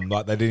say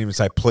like they didn't even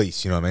say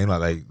police, you know what I mean?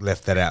 Like they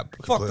left that out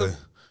completely.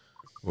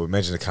 Well,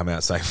 imagine to come out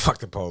and say "fuck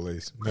the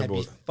police." That'd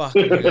be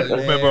fucking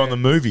Remember on the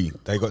movie,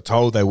 they got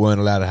told they weren't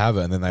allowed to have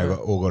it, and then they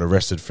all got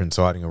arrested for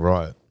inciting a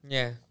riot.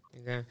 Yeah.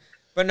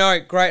 But no,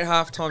 great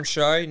halftime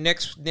show.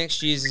 Next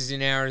year's is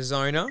in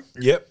Arizona.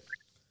 Yep.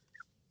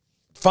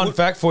 Fun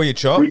fact for you,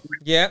 Chop.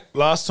 Yep.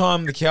 Last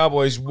time the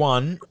Cowboys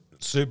won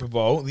Super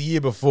Bowl, the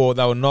year before,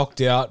 they were knocked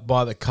out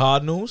by the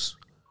Cardinals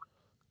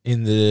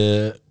in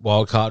the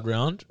wild card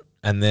round.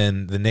 And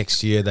then the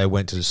next year, they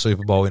went to the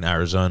Super Bowl in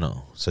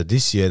Arizona. So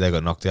this year, they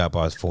got knocked out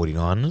by the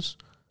 49ers.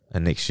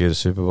 And next year, the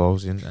Super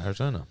Bowl's in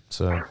Arizona.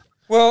 So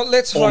Well,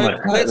 let's hope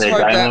that,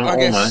 I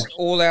guess, Almost.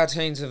 all our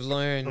teams have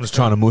learned. I'm just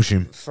trying to mush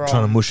him. Trying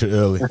to mush it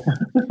early.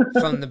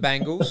 From the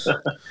Bengals.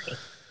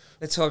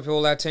 Let's hope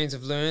all our teams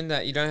have learned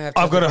that you don't have to.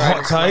 I've got a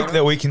hot take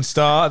that we can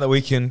start,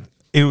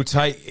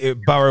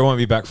 Burrow won't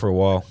be back for a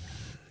while.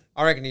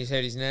 I reckon he's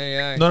hurt his knee,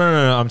 eh? No.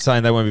 I'm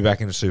saying they won't be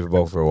back in the Super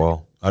Bowl for a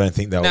while. I don't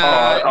think they'll. No,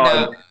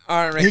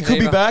 I don't reckon He could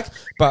be either. back,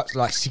 but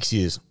like 6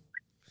 years.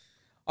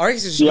 I reckon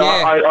it's just, Yeah,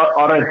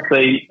 I don't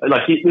see.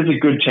 Like, there's a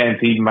good chance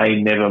he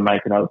may never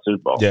make another Super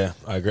Bowl. Yeah,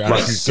 I agree. Like,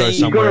 Unless he goes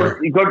you somewhere.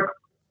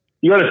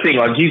 got to think,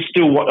 like, he's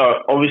still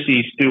obviously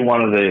he's still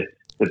one of the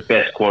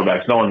best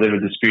quarterbacks. No one's ever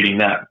disputing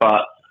that.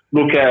 But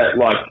look at,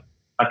 like,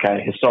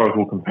 okay,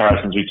 historical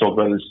comparisons. We talk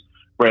about this: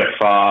 Brett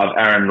Favre,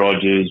 Aaron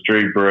Rodgers,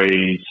 Drew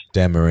Brees,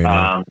 Dan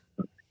Marino.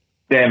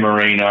 Dan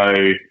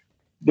Marino.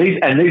 These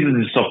are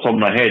just off the top of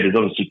my head. There's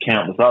obviously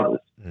countless others,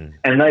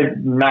 and they've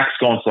max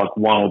gone to like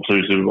 1 or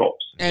 2 Super Bowls.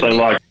 And so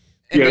like,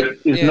 there's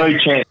no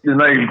chance, there's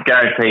no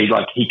guarantee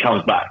like he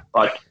comes back.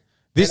 Like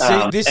This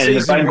and season, the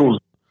Bengals.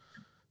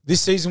 this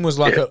season was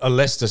like a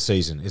Leicester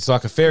season. It's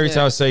like a fairy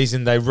tale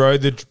season. They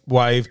rode the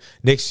wave.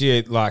 Next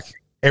year, like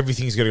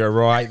everything's going to go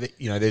right.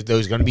 You know,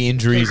 there's going to be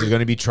injuries. There's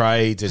going to be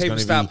trades. There's people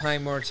going start to be.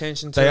 paying more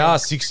attention to They it. are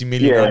 60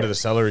 million Yeah. under the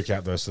salary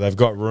cap though, so they've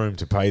got room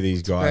to pay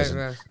these guys.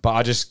 But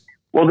I just.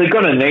 Well, they're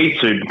going to need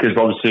to because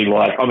obviously,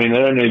 like, I mean, they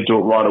don't need to do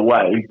it right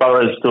away.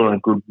 Burrow's still in a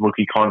good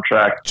rookie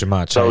contract.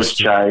 Jamar Chase. So is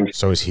Chase.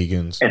 So is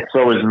Higgins. And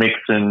so is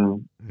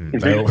Mixon.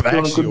 Is They Mixon still in a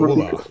actually good all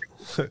rookie?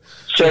 are.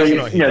 So He's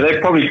not Higgins.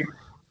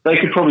 they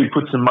could probably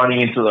put some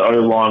money into the O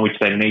line, which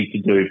they need to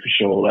do for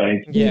sure. They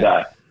need to do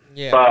that.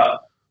 Yeah. But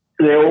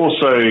they're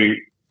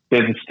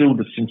still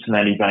the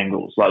Cincinnati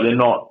Bengals. Like they're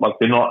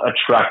not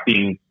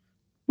attracting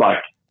like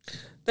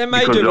They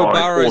may because do they're with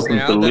Burrows awesome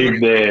now. to live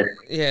there.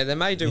 Yeah, they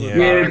may do with Yeah,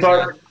 Burrows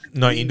now. but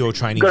No indoor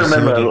training you got to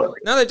facility. remember,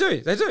 No, they do.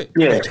 They do.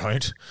 yeah, They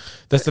don't.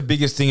 That's the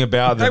biggest thing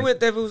about them.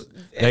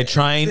 They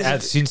train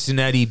at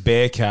Cincinnati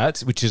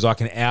Bearcats, which is like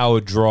an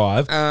hour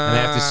drive, and they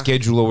have to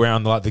schedule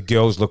around like the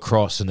girls'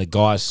 lacrosse and the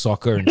guys'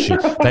 soccer and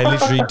shit. They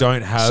literally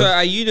don't have. So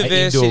a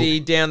university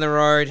down the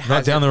road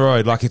not down the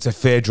road, like it's a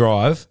fair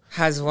drive.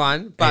 has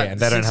one, but Yeah, and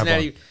they don't have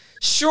Cincinnati, one.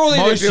 surely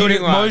they're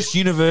building one. Most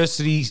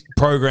university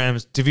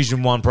programs,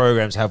 Division 1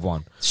 programs, have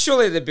one.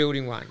 Surely they're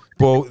building one.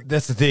 Well,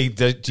 that's the thing.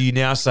 Do you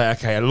now say,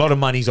 okay, a lot of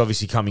money's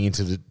obviously coming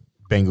into the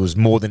Bengals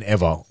more than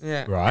ever,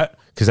 right?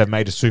 Because they've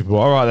made a Super Bowl.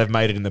 All right, they've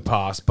made it in the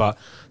past, but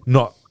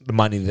not the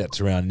money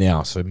that's around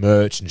now. So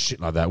merch and shit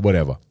like that,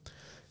 whatever.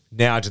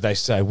 Now, do they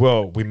say,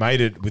 well, we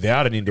made it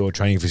without an indoor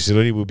training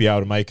facility, we'll be able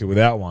to make it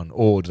without one?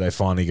 Or do they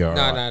finally go,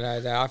 No, all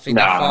right, no. I think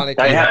they finally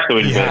they have to they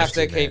invest.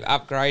 have to keep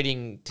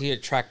upgrading to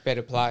attract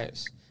better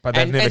players. But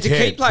they've never to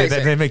cared. keep players.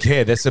 They've never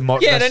cared. That's the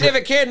Yeah, they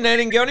never cared and they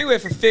didn't go anywhere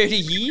for 30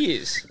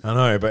 years. I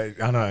know, but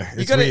I know.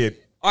 It's gotta- weird.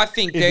 I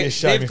think It'd be a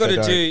shame they've if got they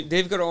to don't.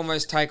 they've got to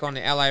almost take on the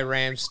LA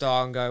Rams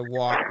style and go,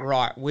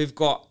 right, we've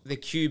got the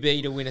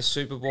QB to win a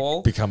Super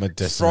Bowl. Become a Throw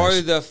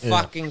destination. the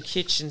fucking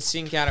kitchen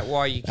sink at it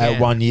while you can.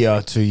 At 1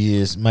 year, 2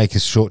 years, make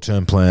a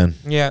short-term plan.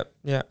 Yeah.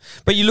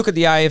 But you look at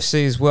the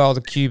AFC as well,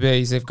 the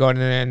QBs they've got in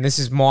there, and this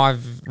is my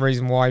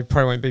reason why he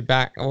probably won't be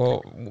back,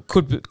 or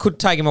could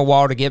take him a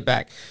while to get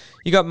back.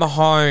 You got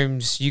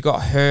Mahomes, you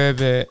got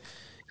Herbert,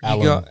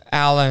 you got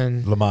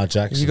Allen, Lamar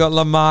Jackson. you got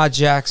Lamar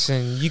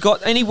Jackson. You got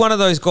any one of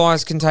those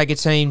guys can take a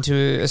team to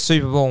a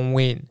Super Bowl and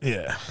win.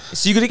 Yeah.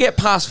 So you got to get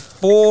past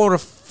four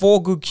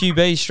good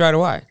QBs straight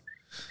away.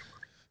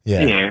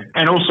 Yeah,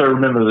 and also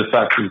remember the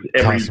fact is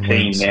every Carson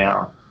team Wentz.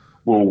 now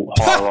will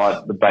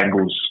highlight the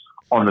Bengals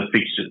on the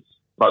fixtures.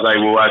 Like they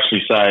will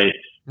actually say,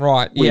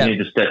 Right, we yeah. need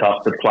to step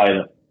up to play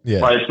them.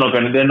 Yeah. Like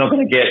they're not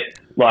going to get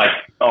like,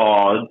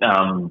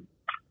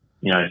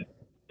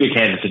 big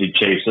Kansas City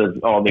Chiefs. They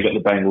got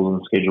the Bengals on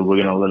the schedule.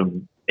 We're going to let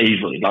them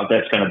easily. Like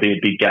that's going to be a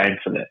big game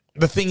for them.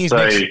 The thing is,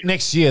 So-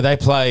 next year they'll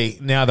play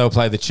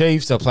the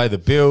Chiefs, they'll play the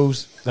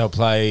Bills, they'll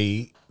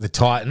play the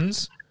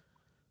Titans,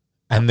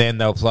 And then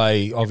they'll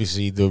play,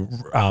 obviously, the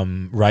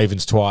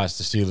Ravens twice,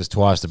 the Steelers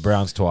twice, the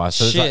Browns twice.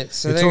 So Shit, it's,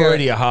 so it's they go-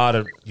 already a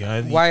harder,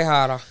 Way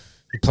harder.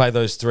 you play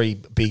those three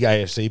big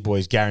AFC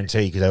boys,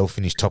 guaranteed, because they all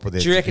finish top of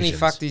their Do you reckon he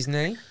divisions. fucked his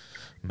knee?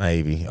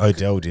 Maybe.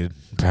 Odell did.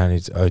 Apparently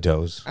it's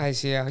Odell's.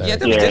 ACL. That- Yeah,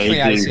 that was Yeah, definitely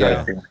he did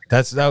ACL.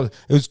 exactly.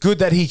 It was good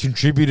that he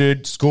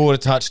contributed, scored a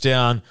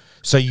touchdown,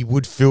 so you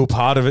would feel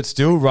part of it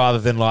still, rather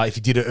than like if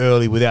you did it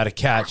early without a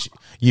catch,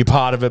 you're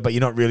part of it, but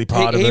you're not really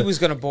part of He it. was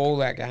going to ball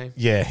that game.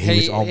 Yeah, he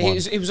was on one.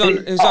 He was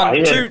on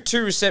yeah.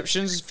 two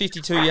receptions,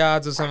 52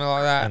 yards or something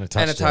like that, And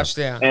a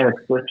touchdown. And a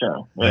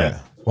touchdown. Yeah.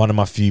 One of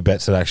my few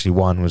bets that actually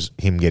won was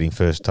him getting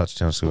first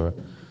touchdown scorer.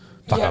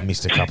 Fuck, Yeah. I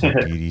missed a couple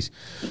of beauties.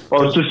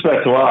 Well, I was just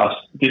about to ask,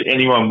 did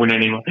anyone win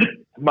any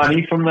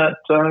money from that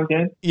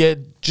game? Yeah,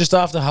 just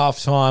after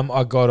halftime,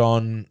 I got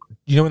on.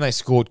 You know when they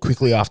scored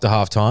quickly after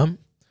halftime,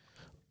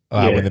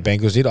 Yeah. when the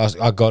Bengals did,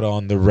 I got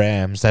on the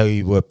Rams.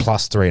 They were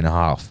plus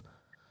 3.5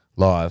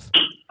 live.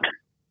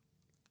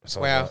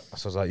 So Wow. I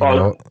was like, you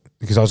know what?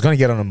 Because I was going to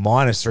get on a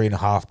minus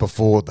 3.5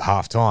 before the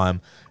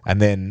halftime,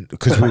 and then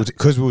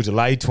because we were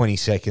delayed 20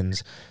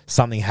 seconds,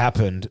 something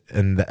happened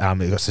and it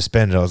got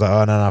suspended. I was like,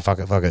 oh no, fuck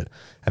it.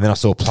 And then I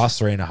saw plus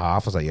 3.5. I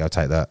was like, yeah, I'll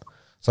take that.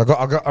 So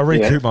I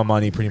recouped my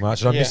money pretty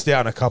much. And I missed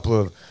out on a couple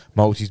of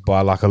multis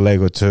by like a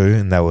leg or two,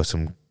 and there were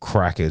some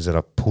crackers that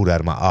I pulled out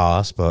of my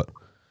ass. But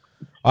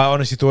I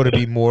honestly thought it'd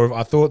be more of.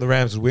 I thought the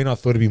Rams would win. I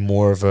thought it'd be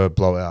more of a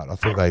blowout. I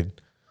thought they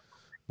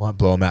might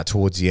blow them out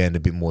towards the end a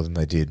bit more than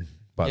they did.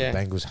 But Yeah. the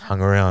Bengals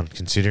hung around,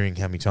 considering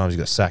how many times he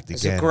got sacked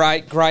It's again.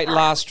 a great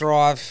last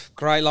drive.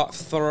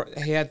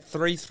 He had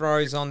 3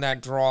 throws on that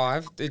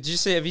drive. Have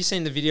you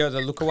seen the video of the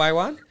look away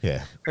one?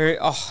 Yeah.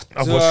 I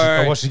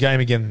I watched the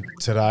game again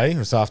today,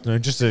 this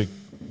afternoon, just the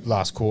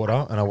last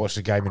quarter, and I watched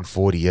the game in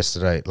 40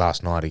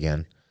 last night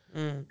again.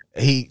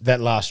 That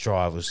last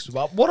drive was.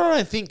 Well, what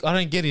I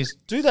don't get is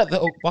do that.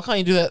 Why can't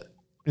you do that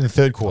in the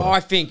third quarter?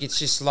 I think it's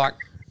just like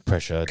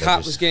Pressure.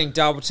 Cut was getting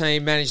double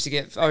teamed, managed to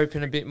get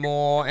open a bit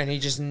more, and he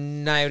just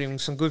nailed him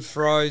some good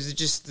throws.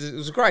 It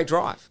was a great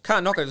drive.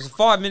 Can't knock it. It was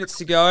 5 minutes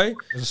to go. It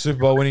was a Super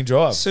Bowl winning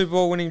drive. Super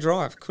Bowl winning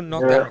drive. Couldn't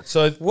knock that.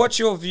 So What's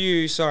your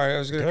view? Sorry, I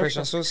was going to Go question.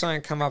 for I it. saw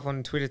something come up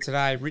on Twitter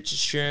today. Richard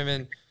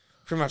Sherman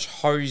pretty much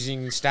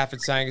hosing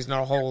Stafford, saying he's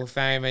not a Hall of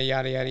Famer,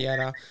 yada, yada,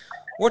 yada.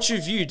 What's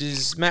your view?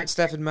 Does Matt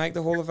Stafford make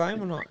the Hall of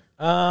Fame or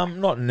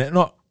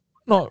not?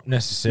 not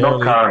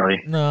necessarily. Not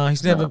currently. No,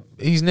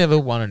 he's never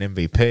won an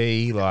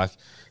MVP. Like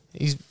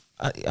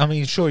I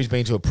mean, sure he's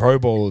been to a Pro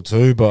Bowl or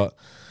two, but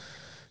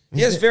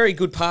He has very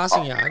good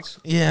passing yards.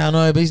 yeah, I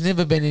know, but he's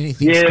never been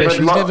anything Yeah, special. but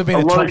He's never been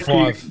a lot top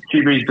of 5.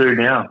 QBs do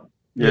now.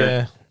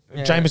 Yeah.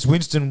 Yeah. Jameis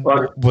Winston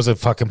Like- was a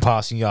fucking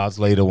passing yards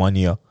leader one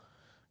year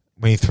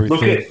when he threw Look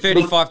 30. at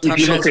 35 if you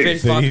touchdowns, look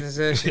at- 35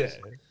 interceptions.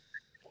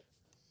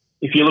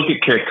 If you look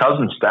at Kirk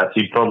Cousins' stats,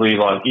 he's probably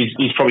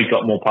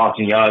got more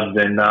passing yards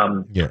than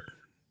Yeah.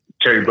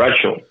 Terry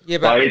Bradshaw. Yeah,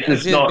 but Like, it's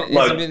just not hasn't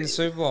like. been in the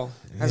Super Bowl.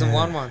 Hasn't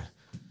won one.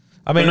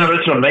 I mean, No,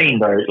 that's what I mean,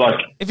 though. Like,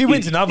 if he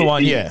wins another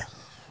one, yeah.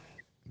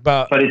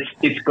 But But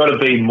it's got to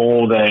be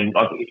more than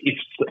like, it's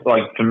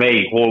like for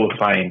me, Hall of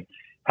Fame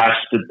has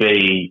to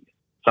be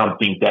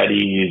something that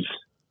is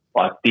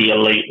like the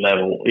elite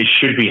level. It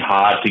should be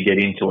hard to get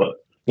into it.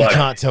 you Like,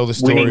 can't tell the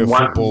story winning of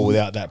one- football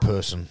without that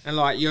person. And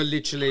like you're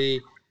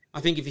literally, I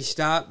think if you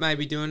start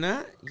maybe doing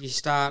that, you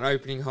start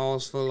opening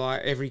holes for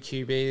like every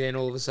QB. Then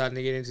all of a sudden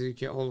they get into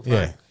the Hall of Fame.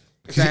 Yeah.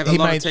 If they have a He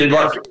lot made- of teams.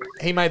 Like,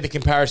 He made the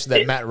comparison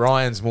that Matt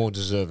Ryan's more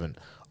deserving.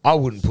 I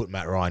wouldn't put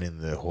Matt Ryan in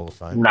the Hall of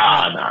Fame.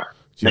 nah. Do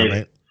you know what I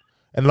mean?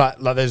 And like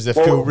there's the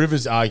Well- Phil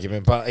Rivers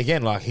argument, but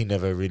again, like he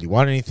never really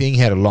won anything. He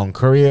had a long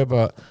career,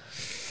 but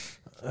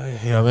you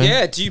know what I mean?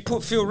 Yeah, do you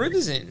put Phil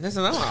Rivers in? That's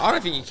another one. I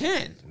don't think you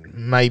can.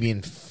 Maybe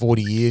in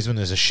 40 years when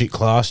there's a shit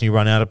class and you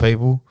run out of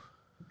people.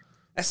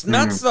 That's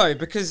nuts though,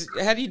 because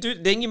how do you do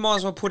it? Then you might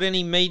as well put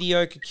any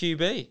mediocre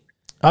QB.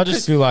 I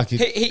just feel like it.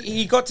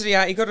 He got to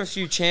he got a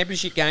few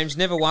championship games,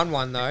 never won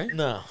one though.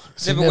 No,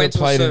 Never went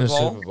to a Super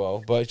Bowl. Super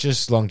Bowl, but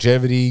just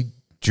longevity,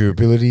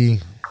 durability.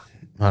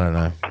 I don't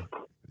know.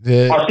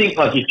 I think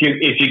like if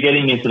you're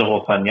getting into the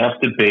Hall of Fame, you have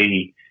to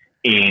be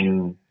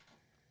in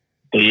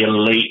the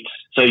elite.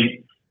 So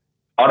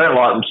I don't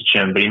like Mr.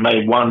 Chen, but he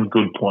made one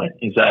good point: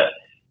 is that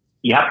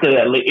you have to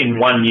in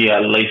 1 year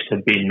at least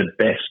have been the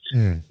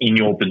best in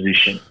your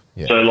position.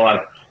 Yeah. So like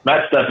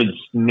Matt Stafford's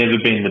never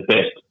been the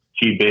best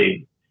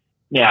QB.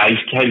 Now he's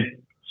had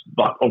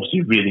like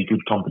obviously really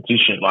good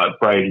competition like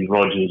Brady,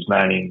 Rodgers,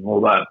 Manning,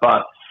 all that,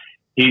 but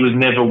he was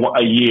never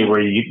a year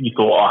where you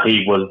thought, oh,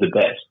 he was the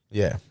best.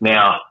 Yeah,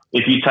 Now,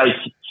 if you take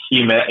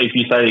him, if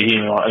you say to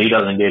him like, he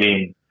doesn't get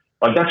in,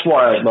 like that's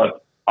why, like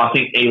I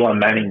think Eli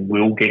Manning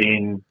will get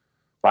in,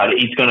 but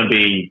he's not going to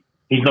be.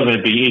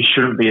 He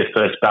shouldn't be a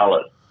first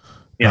ballot.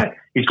 You know,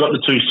 he's got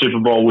the 2 Super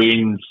Bowl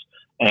wins,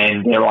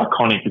 and they're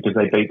iconic because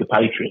they beat the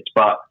Patriots.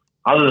 But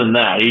other than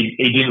that, he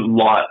didn't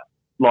light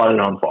it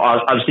on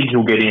fire. I just think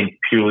he'll get in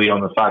purely on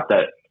the fact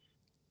that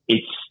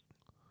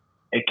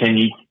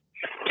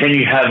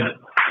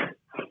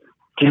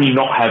can you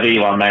not have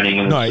Eli Manning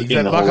in no,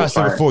 the like Hall I of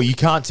said Fame? before, you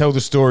can't tell the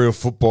story of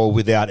football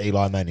without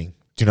Eli Manning.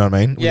 Do you know what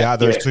I mean? Yeah. Without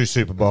those two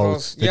Super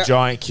Bowls, the Yeah.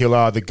 giant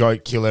killer, the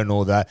goat killer, and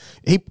all that.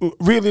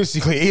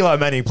 Realistically, Eli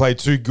Manning played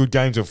 2 good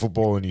games of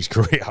football in his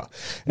career,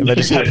 and they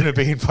just happened to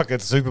be in fucking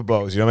Super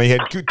Bowls. You know what I mean?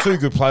 He had 2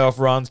 good playoff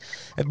runs,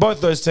 and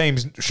both those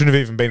teams shouldn't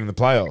have even been in the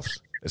playoffs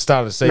at the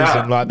start of the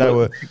season. Nah,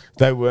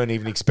 they weren't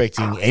even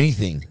expecting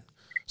anything.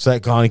 So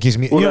that kind of gives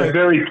me, Well, they're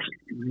very,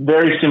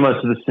 very similar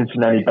to the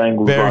Cincinnati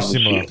Bengals. very run this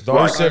similar. year.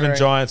 The 07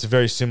 Giants are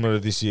very similar to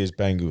this year's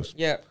Bengals.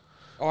 Yeah,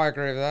 I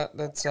agree with that.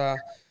 That's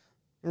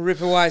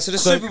rip away. So the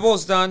Super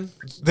Bowl's done.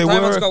 There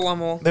Damon's got one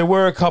more. There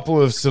were a couple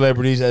of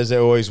celebrities, as there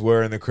always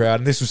were in the crowd,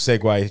 and this will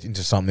segue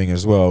into something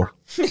as well.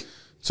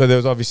 So there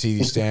was obviously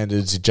the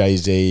standards,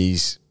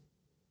 Jay-Z's,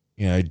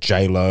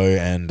 J-Lo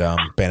and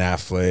Ben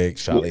Affleck,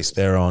 Charlize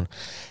Theron.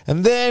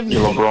 And then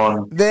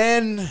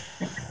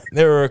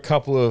there were a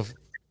couple of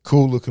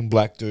cool-looking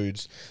black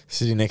dudes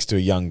sitting next to a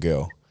young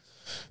girl.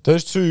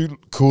 Those 2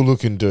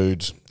 cool-looking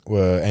dudes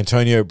were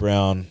Antonio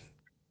Brown,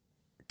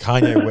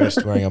 Kanye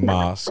West wearing a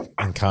mask,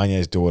 and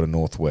Kanye's daughter,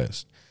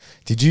 Northwest.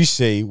 Did you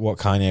see what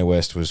Kanye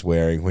West was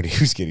wearing when he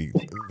was getting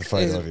the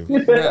photo of him?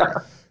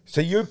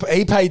 So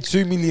he paid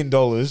 $2 million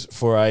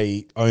for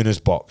a owner's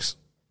box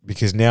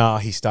because now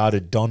he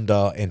started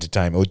Donda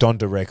Entertainment or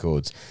Donda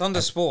Records.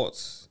 Donda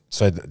Sports.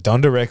 So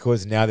Donda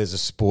Records, now there's a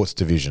sports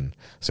division.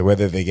 So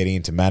whether they're getting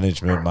into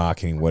management,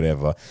 marketing,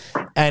 whatever.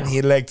 And he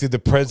elected the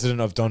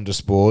president of Donda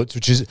Sports,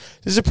 which is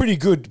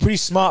pretty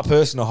smart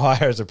person to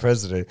hire as a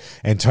president,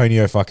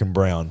 Antonio fucking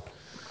Brown.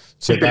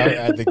 So they were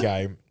at the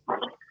game.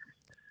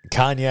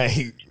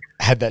 Kanye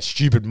had that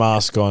stupid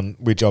mask on,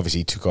 which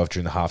obviously he took off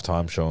during the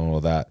halftime show and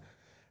all that.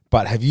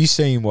 But have you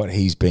seen what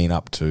he's been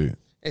up to?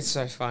 It's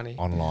so funny.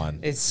 Online.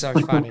 It's so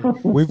funny.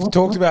 We've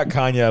talked about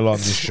Kanye a lot on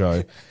this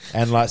show,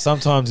 and like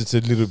sometimes it's a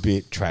little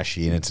bit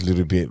trashy and it's a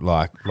little bit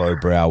like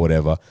lowbrow,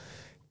 whatever.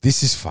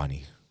 This is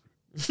funny.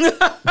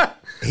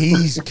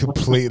 He's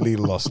completely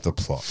lost the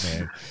plot,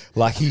 man.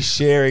 Like he's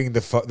sharing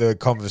the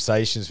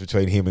conversations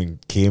between him and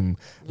Kim,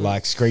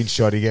 like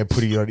screenshotting and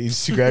putting it on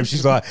Instagram.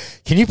 She's like,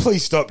 "Can you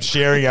please stop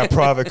sharing our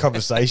private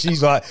conversation?"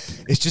 He's like,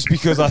 "It's just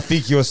because I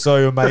think you're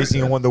so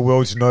amazing. I want the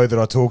world to know that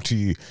I talk to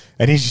you."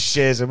 And he just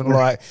shares them and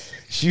like,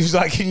 she was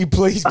like, "Can you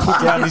please put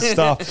down this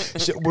stuff?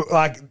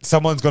 Like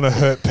someone's gonna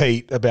hurt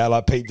Pete about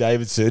like Pete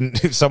Davidson.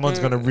 If someone's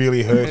gonna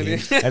really hurt him,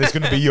 and it's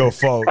gonna be your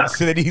fault."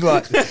 So then he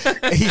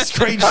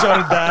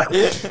screenshotted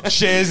that.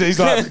 Shares it. He's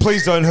like,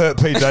 "Please don't hurt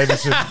Pete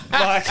Davidson."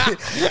 Like,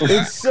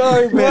 it's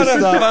so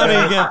messed up.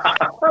 Funny game.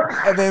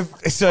 And then,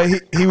 so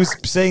he was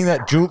saying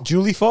that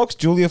Julia Fox,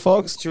 Julia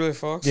Fox.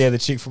 yeah, the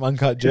chick from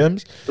Uncut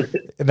Gems,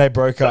 and they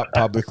broke up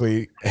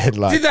publicly. And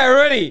like, Did they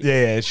already?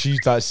 yeah, she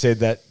said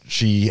that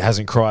she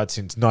hasn't cried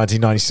since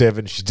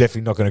 1997. She's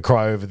definitely not going to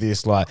cry over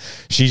this. Like,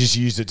 she just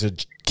used it to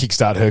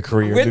kickstart her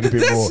career When a little did bit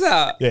this more.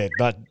 start? Yeah,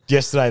 but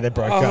yesterday they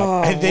broke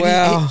up. And then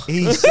wow.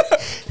 he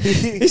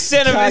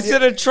sent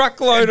a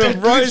truckload of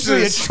literally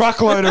roses. a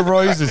truckload of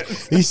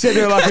roses. He sent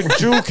her like a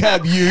dual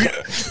cab ute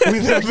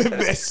with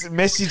a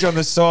message on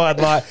the side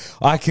like,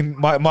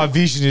 my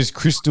vision is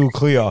crystal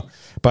clear,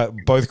 but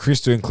both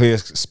crystal and clear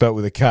spelt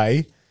with a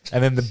K.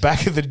 And then the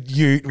back of the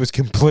ute was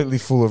completely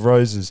full of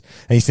roses,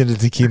 and he sent it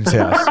to Kim's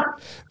house.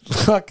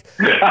 Like,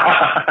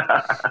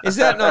 is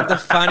that not the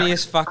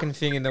funniest fucking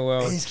thing in the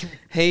world?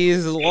 He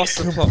has lost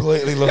the plot.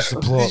 Completely lost the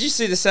plot. Did you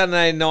see the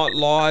Saturday Night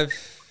Live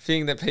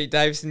thing that Pete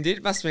Davidson did?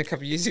 It must have been a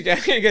couple of years ago.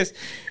 He goes,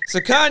 "So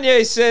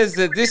Kanye says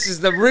that this is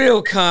the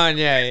real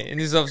Kanye," and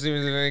this obviously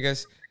was he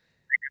goes,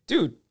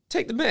 "Dude,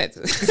 take the meds."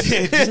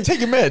 Yeah, just take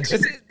your meds.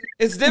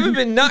 It's never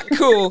been not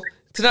cool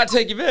to not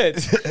take your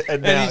meds. And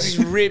And now- he just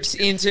rips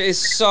into it.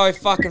 It's so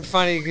fucking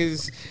funny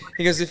because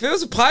he goes, "If it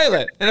was a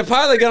pilot and a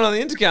pilot got on the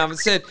intercom and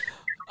said,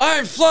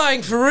 'I'm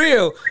flying for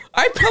real,'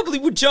 I probably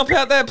would jump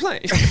out that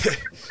plane."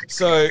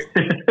 So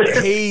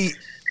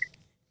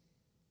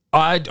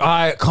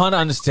I kind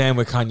of understand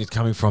where Kanye's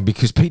coming from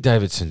because Pete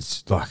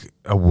Davidson's like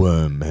a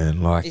worm,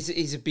 man. Like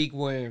He's a big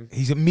worm.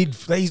 he's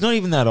not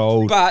even that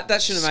old. But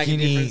that shouldn't make a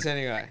Skinny. difference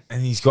anyway.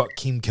 And he's got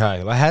Kim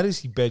K. Like, how does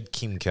he bed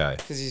Kim K?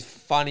 Because he's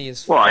funny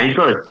as Well,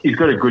 fuck. he's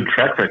got a good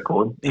track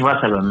record. He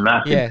must have a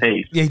massive Yeah.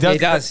 piece. Yeah, he Yeah,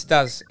 does. he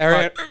does.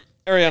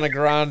 Ariana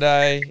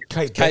Grande,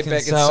 Kate Beckinsale.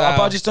 Beckinsale.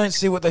 But I just don't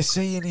see what they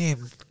see in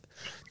him.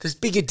 There's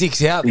bigger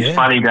dicks out He's there.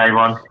 funny,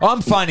 Davon.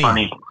 I'm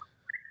funny.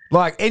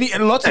 Like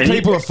and lots of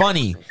people are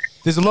funny.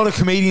 There's a lot of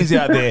comedians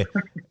out there.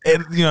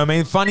 And, you know what I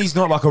mean? Funny's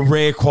not like a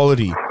rare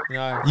quality.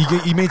 No.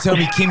 You mean tell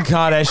me Kim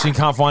Kardashian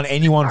can't find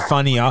anyone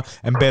funnier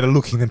and better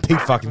looking than Pete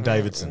fucking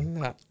Davidson?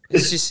 No.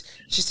 It's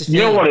just a thing.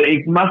 You know what?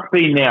 It must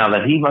be now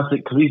that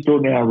because he's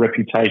built now a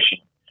reputation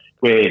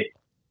where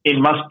it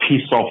must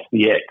piss off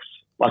the ex.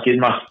 Like it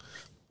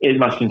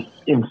must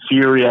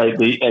infuriate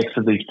the ex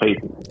of these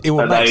people. It will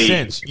So make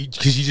sense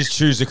because you just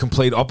choose the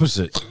complete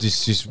opposite.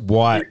 This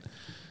white,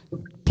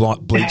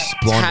 bleached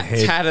blonde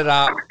head. Tatted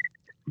up.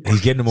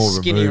 He's getting them all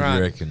Skinny removed, run.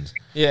 you reckon?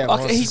 Yeah. Like,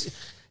 well,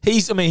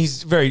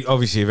 he's very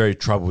obviously a very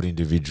troubled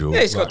individual.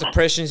 yeah, he's got Like,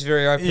 depression. He's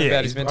very open Yeah,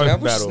 about his he's mental open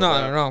health, which about is all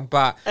not that. wrong.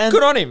 But And-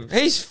 good on him.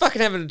 He's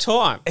fucking having a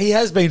time. He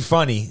has been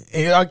funny.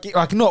 I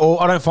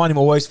don't find him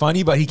always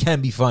funny, but he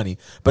can be funny.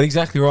 But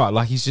exactly right.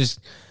 Like he's just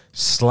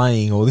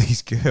slaying all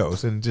these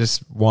girls, and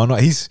just why not?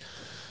 I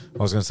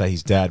was going to say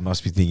his dad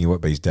must be thinking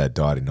what, but his dad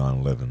died in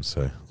 9/11,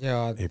 so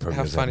Yeah, he probably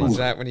how does funny that is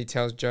that when he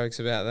tells jokes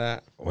about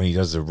that? when he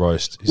does the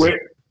roast.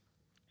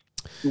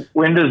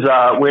 Where does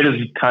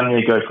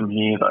Kanye go from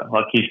here though?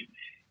 Like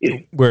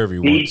if Wherever he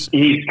wants.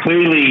 he's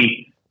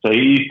clearly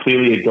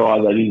a guy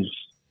that is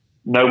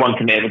no one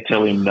can ever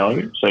tell him no,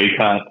 so he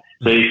can't.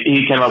 So if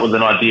he came up with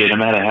an idea, no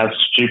matter how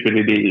stupid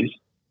it is,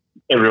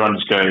 everyone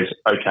just goes,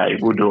 "Okay,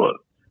 we'll do it."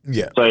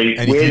 Yeah. So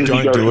and where if you does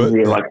he don't go do from it,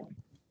 here? then-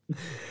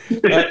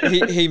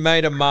 Like He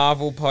made a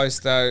Marvel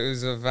post though. It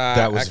was of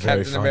That was very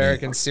Captain funny.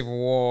 American Civil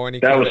War, and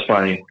he that called was it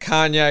funny.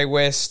 Kanye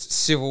West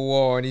Civil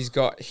War, and he's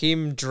got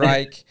him,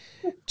 Drake,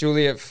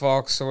 Juliet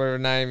Fox, or whatever her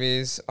name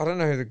is. I don't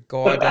know who the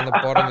guy down the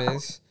bottom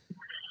is.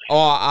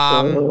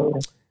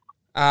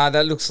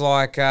 That looks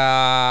like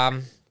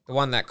the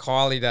one that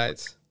Kylie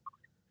dates.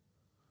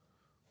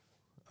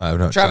 Oh,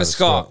 no, Travis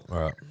Scott. All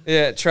right.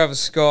 Yeah, Travis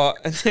Scott.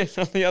 And then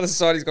on the other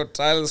side, he's got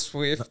Taylor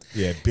Swift,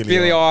 Yeah, Billie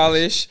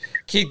Eilish,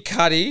 Kid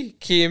Cudi,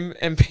 Kim,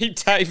 and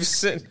Pete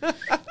Davidson.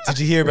 Did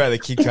you hear about the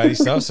Kid Cudi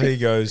stuff? So he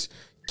goes,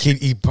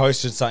 he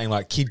posted something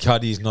like, Kid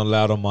Cudi is not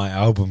allowed on my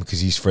album because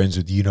he's friends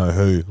with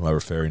you-know-who, like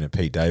referring to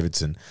Pete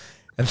Davidson.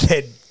 And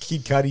then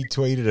Kid Cudi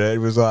tweeted it. It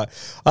was like,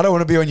 I don't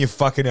want to be on your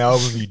fucking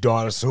album, you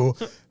dinosaur.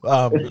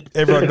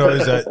 Everyone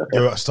knows that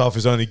your stuff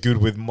is only good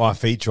with my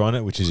feature on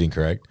it, which is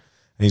incorrect.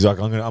 And he's like,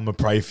 I'm gonna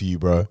pray for you,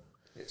 bro.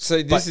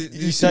 So But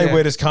you say,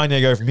 where does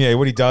Kanye go from here?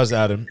 What he does,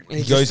 Adam, he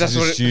just goes does to the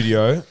what it-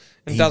 studio,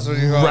 and does what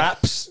he wants.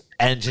 raps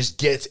and just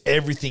gets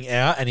everything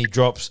out, and he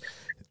drops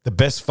the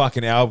best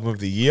fucking album of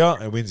the year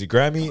and wins a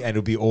Grammy, and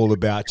it'll be all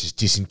about just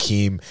dissing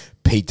Kim,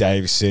 Pete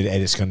Davidson,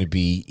 and it's going to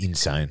be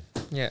insane.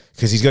 Yeah.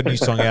 Because he's got a new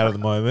song out at the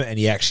moment, and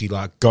he actually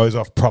like goes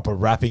off proper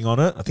rapping on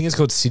it. I think it's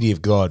called City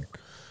of God.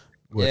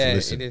 Worth a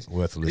listen. It is.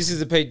 Worth a listen. This is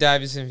the Pete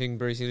Davidson thing,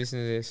 Brucey. Listen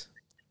to this.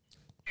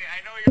 I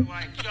know you're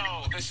like,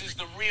 yo, this is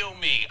the real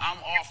me. I'm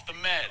off the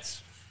meds.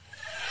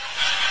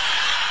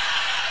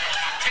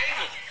 Take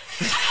them.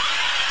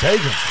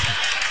 Take him.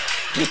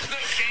 There's no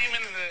shame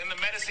in the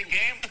medicine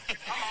game.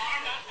 I'm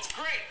on them. It's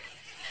great.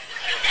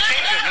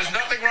 Take them. There's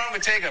nothing wrong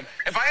with take them.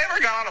 If I ever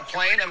got on a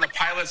plane and the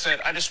pilot said,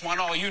 I just want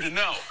all you to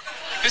know,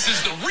 this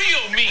is the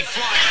real me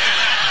flying.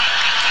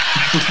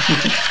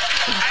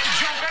 I'd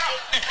jump out.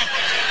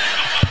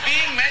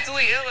 Being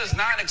mentally ill is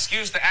not an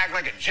excuse to act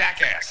like a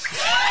jackass.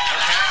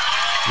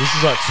 Okay? This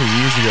is like 2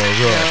 years ago as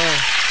well.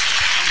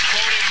 I'm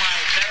quoting my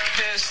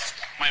therapist,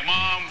 my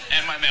mom,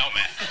 and my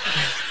mailman.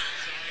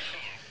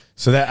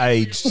 So that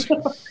aged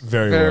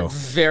very well.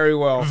 Very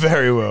well.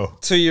 Very well.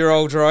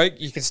 2-year-old Drake,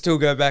 you can still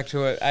go back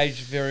to it.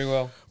 Aged very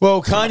well.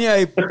 Well,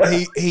 Kanye,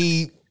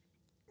 he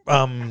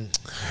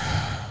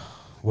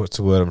what's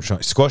the word I'm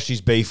trying? Squashed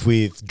his beef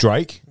with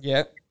Drake.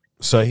 Yeah.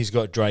 So he's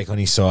got Drake on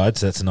his side.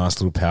 So that's a nice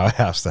little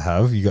powerhouse to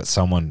have. You got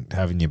someone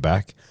having your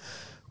back.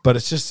 But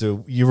it's just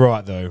you're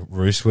right though,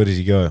 Roos. Where does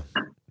he go?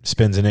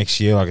 Spends the next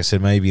year, like I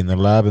said, maybe in the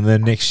lab, and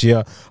then next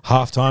year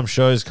halftime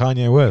shows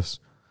Kanye West.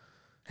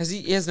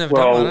 He hasn't ever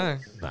done one, eh?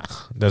 Nah,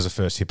 there's a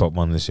first hip hop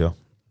one this year,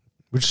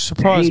 which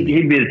surprised me.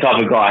 He'd be the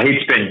type of guy. He'd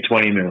spend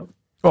 20 mil.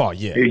 Oh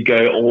yeah, He'd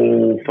go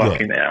all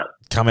fucking out.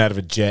 come out of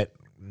a jet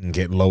and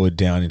get lowered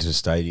down into the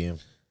stadium.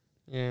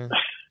 Yeah.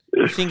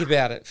 Think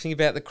about it. Think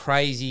about the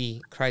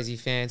crazy, crazy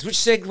fans, which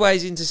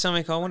segues into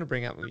something I want to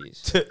bring up with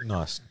you.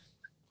 Nice.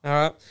 All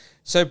right.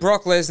 So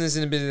Brock Lesnar's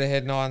in a bit of the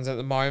headlines at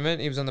the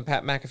moment. He was on the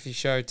Pat McAfee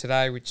show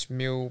today, which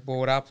Mill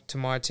brought up to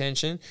my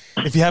attention.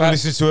 If you haven't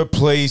listened to it,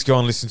 please go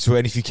and listen to it.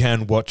 And if you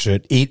can, watch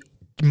it. It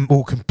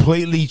will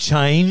completely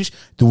change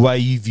the way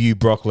you view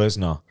Brock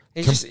Lesnar.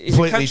 He's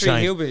a country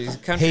hillbilly. He's a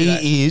country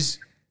He is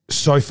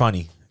so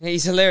funny.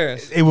 He's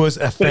hilarious. It was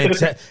a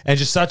fantastic and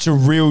just such a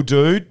real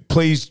dude.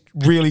 Please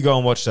really go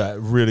and watch that.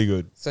 Really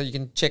good. So you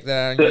can check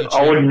that out on YouTube.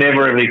 I would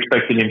never have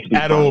expected him to be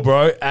At funny. all,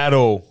 bro. At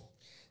all.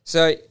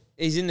 So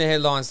he's in the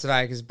headlines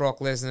today because Brock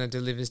Lesnar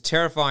delivers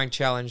terrifying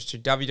challenge to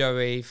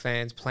WWE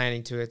fans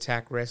planning to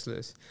attack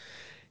wrestlers.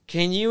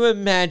 Can you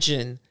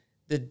imagine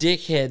the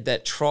dickhead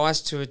that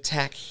tries to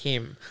attack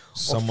him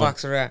or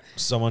fucks around?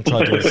 Someone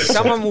tried doing it.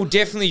 Someone will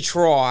definitely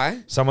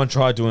try. Someone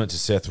tried doing it to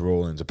Seth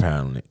Rollins,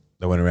 apparently.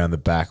 They went around the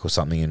back or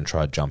something and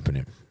tried jumping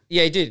him.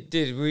 Yeah, he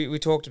did. We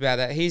talked about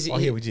that. We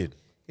did.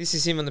 This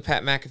is him on the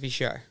Pat McAfee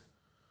show.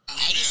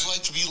 I just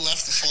like to be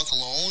left the fuck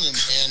alone,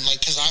 and like,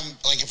 because I'm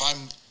like, if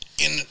I'm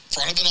in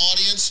front of an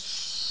audience,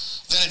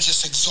 then it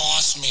just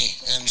exhausts me,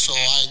 and so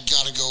I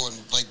gotta go and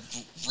like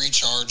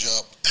recharge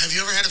up. Have you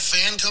ever had a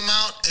fan come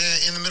out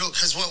in the middle?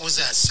 Because what was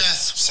that?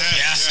 Seth.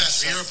 Yeah,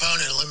 Seth. Your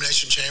opponent,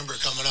 Elimination Chamber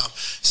coming up.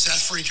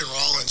 Seth freaking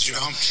Rollins, you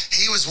know.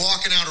 He was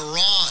walking out of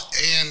Raw,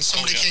 and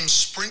somebody came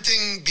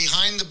sprinting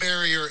behind the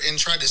barrier and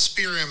tried to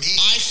spear him.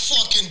 I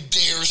fucking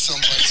dare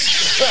somebody.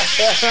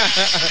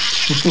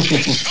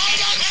 Oh,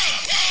 no.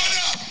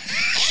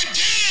 I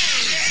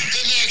dare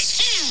the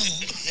next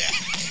few.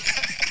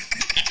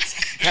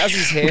 How's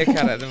his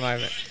haircut at the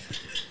moment?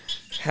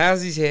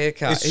 How's his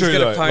haircut? It's He's true,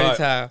 got a though,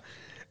 ponytail.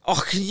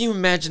 Oh, can you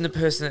imagine the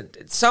person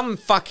that some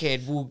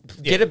fuckhead will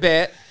get a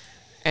bet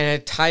and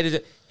a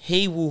tater?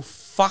 He will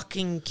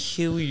fucking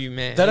kill you,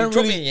 man. They don't It'll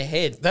drop really you in your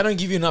head. They don't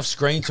give you enough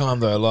screen time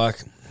though. Like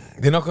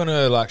they're not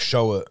gonna like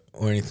show it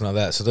or anything like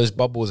that. So those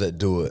bubbles that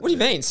do it. What do you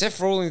mean? Seth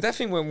Rollins, that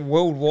thing went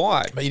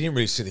worldwide. But you didn't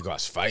really see the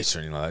guy's face or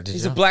anything like that, did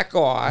He's you? a black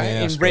guy Yeah, I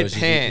in red suppose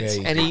you did. pants,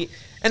 Yeah,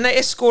 and they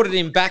escorted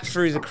him back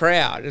through the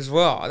crowd as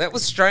well. That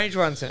was strange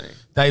one to me.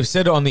 They've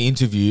said it on the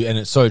interview, and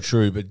it's so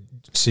true. But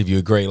see if you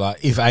agree.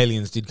 Like if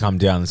aliens did come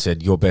down and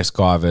said your best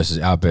guy versus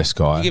our best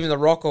guy, You give him the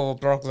Rock or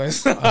Brock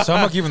Lesnar? so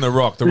I'm not giving the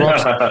Rock. The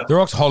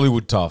Rock's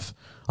Hollywood tough.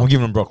 I'm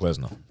giving him Brock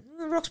Lesnar.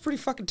 The Rock's pretty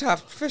fucking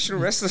tough. Professional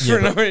wrestler for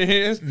a number of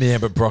years. Yeah,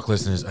 but Brock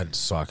Lesnar is a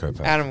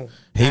psychopath. Animal.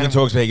 He even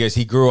talks about, he goes,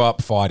 he grew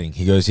up fighting.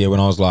 He goes, yeah, when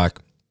I was like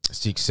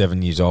 6,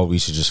 7 years old, we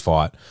used to just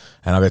fight.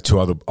 And I got 2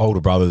 other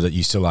older brothers that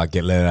used to like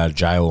get let out of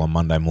jail on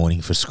Monday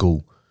morning for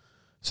school.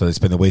 So they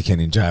spend the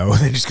weekend in jail and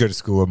then just go to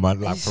school on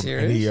Monday. Like, from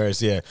any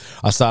years, yeah.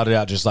 I started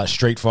out just like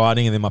street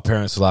fighting, and then my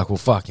parents were like, well,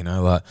 fuck, you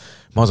know, like,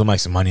 might as well make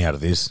some money out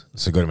of this.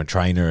 So got him a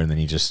trainer, and then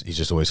he's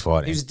just always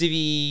fighting. He was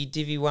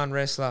Divi 1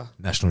 wrestler.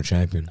 National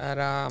champion. At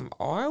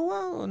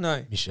Iowa or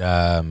no?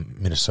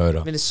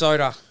 Minnesota.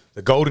 Minnesota.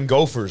 The Golden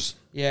Gophers.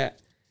 Yeah.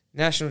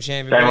 National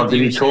champion. Damon,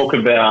 did he talk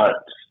about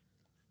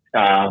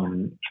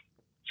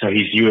so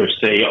his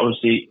UFC?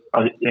 Obviously,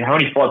 how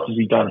many fights has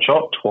he done?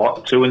 Chop?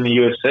 2 in the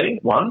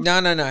UFC? 1?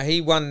 No.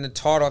 He won the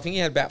title. I think he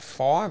had about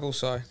 5 or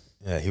so.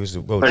 Yeah, he was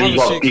But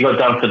he got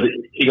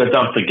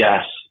done for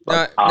gas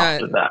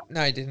after that.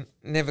 No, he didn't.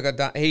 Never got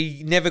done.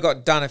 He never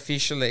got done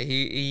officially.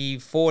 He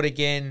fought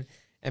again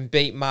and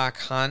beat Mark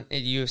Hunt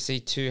at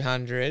UFC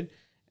 200,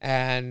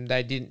 and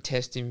they didn't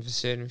test him for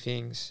certain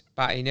things.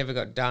 But he never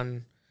got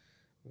done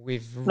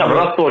with. No, but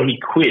I thought he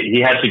quit.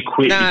 He had to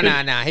quit.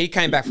 No. He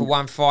came back for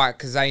 1 fight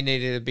because they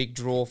needed a big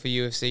draw for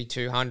UFC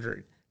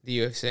 200. The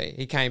UFC.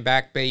 He came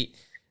back, beat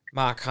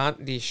Mark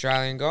Hunt, the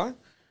Australian guy,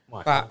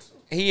 but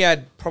he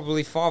had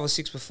probably 5 or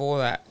 6 before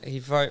that. He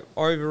fought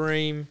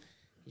Overeem.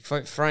 He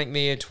fought Frank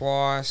Mir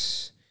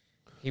twice.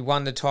 He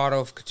won the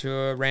title of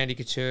Randy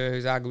Couture,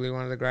 who's arguably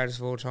one of the greatest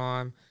of all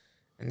time.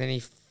 And then he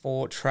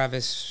fought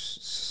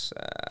Travis,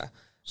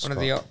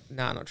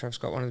 not Travis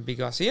Scott, one of the big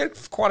guys. So he had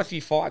quite a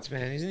few fights,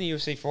 man. He's in the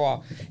UFC for a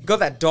while. He got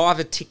that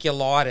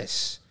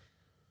diverticulitis.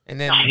 And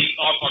then... I just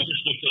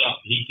looked it up.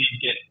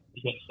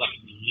 He got stuck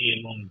in a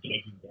year-long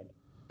doping battle.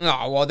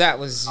 Oh, well, that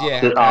was,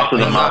 After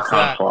the Mark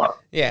Hunt fight.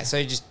 Yeah, so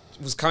he just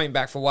was coming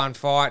back for 1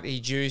 fight. He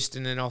juiced,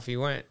 and then off he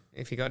went,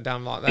 if he got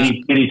done like that.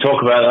 Did he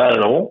talk about that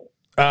at all?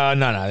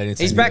 No, they didn't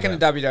say he's back in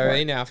anything the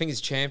WWE now. I think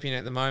he's champion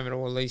at the moment,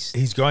 or at least...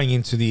 He's going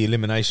into the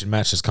elimination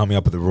match that's coming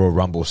up at the Royal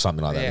Rumble or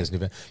something like that,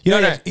 isn't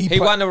he? He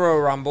won the Royal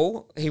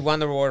Rumble. He's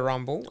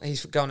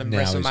going to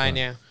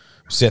WrestleMania.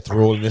 Seth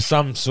Rollins. There's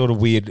some sort of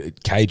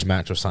weird cage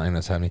match or something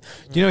that's happening.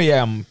 Do you know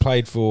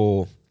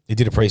he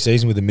did a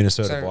preseason with the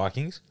Minnesota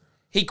Vikings?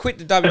 He quit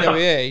the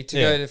WWE to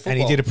go to football.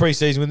 And he did a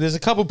preseason when there's a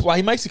couple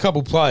he makes a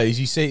couple plays.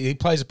 You see he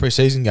plays a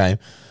preseason game.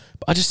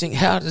 But I just think,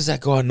 how does that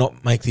guy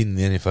not make it in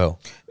the NFL?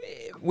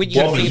 When you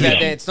got to think about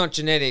that, it's not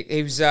genetic.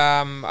 He was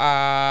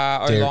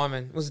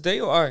O-lineman. Was it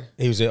D or O?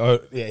 He was he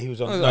was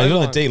on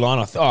the D line.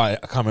 I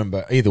can't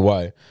remember either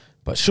way.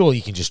 But surely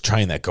you can just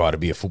train that guy to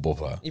be a football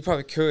player. You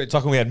probably could. It's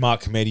like when we had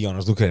Mark Comedy on. I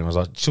was looking at him. I was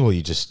like, surely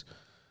you just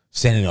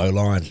send an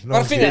O-line.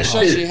 I think that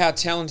shows you how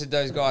talented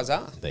those guys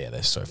are. Yeah,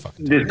 they're so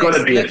fucking There's got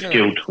to be a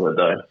skill to it,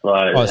 though.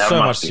 Like, so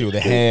much skill. The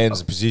hands,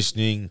 the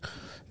positioning.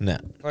 No.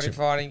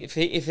 Fighting.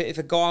 If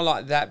a guy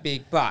like that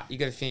big, but you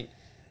got to think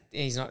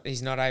he's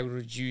not able to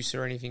reduce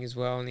or anything as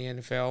well in the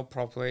NFL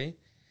properly.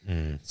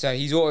 So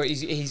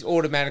he's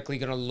automatically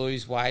going to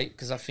lose weight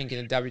because I think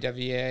in the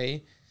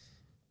WWE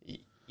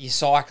you're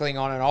cycling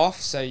on and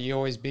off, so you're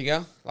always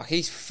bigger. Like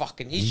his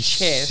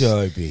chest,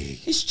 so big.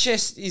 His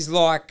chest is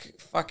like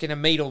fucking a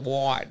meter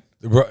wide.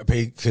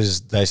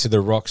 Because they said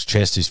the Rock's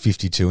chest is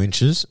 52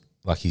 inches,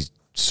 like his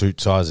suit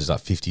size is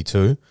like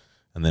 52.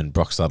 And then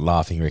Brock started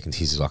laughing. He reckons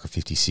his is like a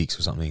 56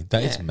 or something.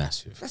 That is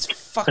massive. That's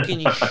fucking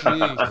huge.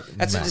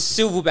 That's a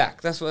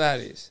silverback. That's what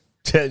that is.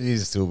 That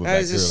is a silverback.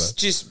 That is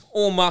just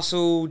all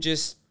muscle.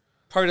 Just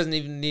probably doesn't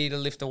even need to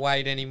lift a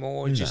weight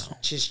anymore. No.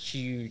 Just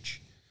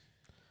huge.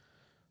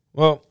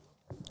 Well,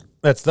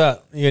 that's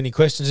that. You got any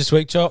questions this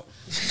week, Chop?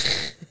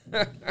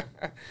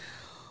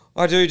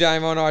 I do,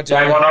 Damon. I do.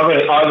 Damon,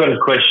 I've got a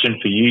question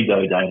for you,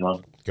 though,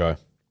 Damon. Go.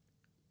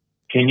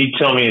 Can you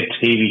tell me a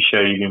TV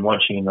show you've been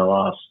watching in the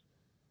last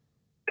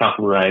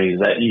couple of days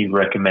that you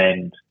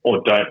recommend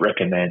or don't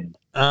recommend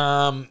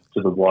to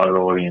the wider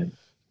audience?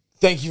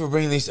 Thank you for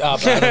bringing this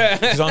up, Adam,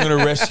 because I'm going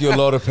to rescue a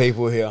lot of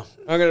people here.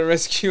 I'm going to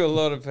rescue a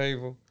lot of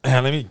people.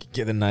 Let me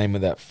get the name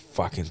of that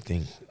fucking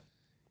thing.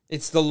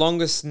 It's the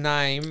longest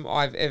name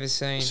I've ever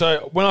seen.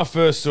 So when I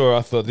first saw it,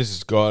 I thought this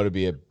has got to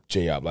be a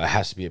G up. Like, it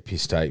has to be a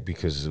piss take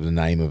because of the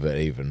name of it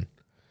even.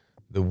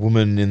 The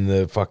woman in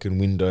the fucking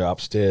window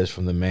upstairs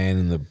from the man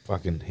in the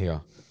fucking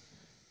here.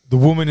 The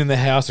woman in the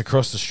house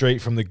across the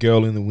street from the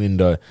girl in the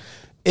window.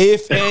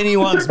 If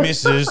anyone's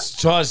missus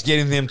tries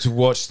getting them to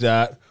watch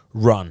that,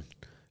 run.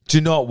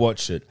 Do not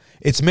watch it.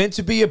 It's meant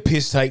to be a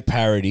piss take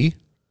parody,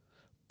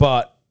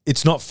 but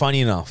it's not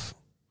funny enough.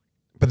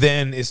 But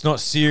then it's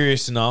not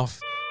serious enough.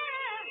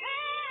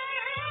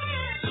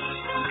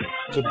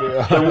 So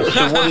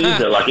what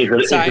is it? Like,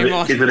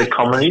 is it a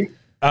comedy?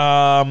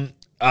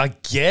 I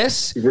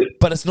guess,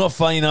 but it's not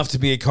funny enough to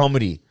be a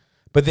comedy.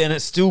 But then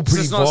it's still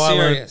pretty it's not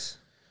violent. serious.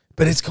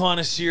 But it's kind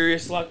of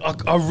serious. Like,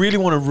 I really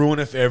want to ruin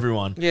it for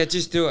everyone. Yeah,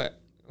 just do it.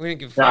 We don't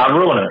give a Nah, fuck.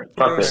 ruin it.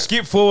 Fuck it.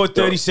 Skip forward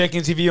 30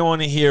 seconds if you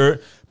want to hear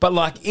it. But,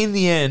 like, in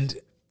the end,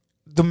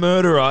 the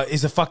murderer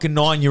is a fucking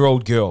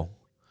 9-year-old girl.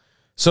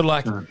 So,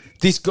 like,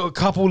 this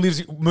couple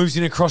moves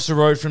in across the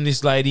road from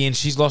this lady and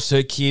she's lost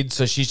her kid,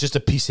 so she's just a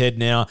pisshead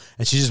now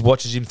and she just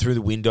watches him through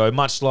the window,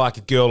 much like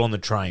A Girl on the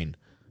Train,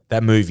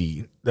 that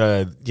movie.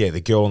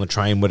 The Girl on the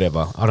Train,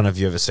 whatever. I don't know if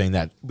you've ever seen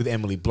that with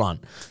Emily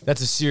Blunt.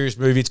 That's a serious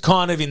movie. It's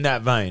kind of in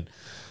that vein.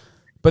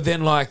 But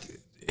then, like,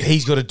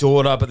 he's got a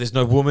daughter, but there's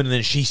no woman, and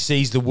then she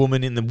sees the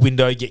woman in the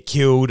window get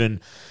killed, and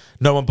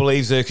no one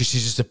believes her because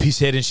she's just a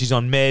pisshead and she's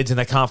on meds and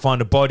they can't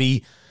find a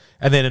body.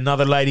 And then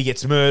another lady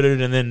gets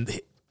murdered, and then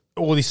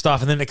all this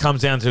stuff, and then it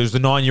comes down to it was the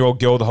 9-year-old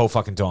girl the whole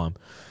fucking time.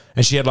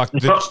 And she had, like,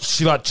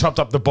 she chopped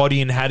up the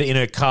body and had it in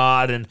her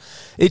card, and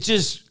it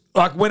just,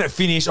 like, when it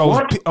finished, I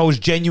was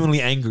genuinely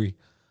angry.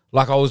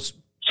 Like, I was...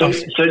 So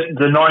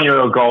the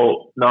 9-year-old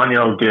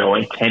girl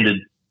intended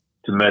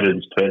to murder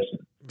this person.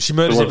 She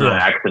murders everyone.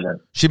 An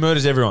accident. She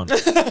murders everyone.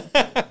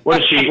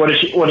 What is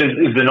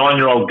the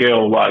 9-year-old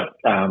girl like?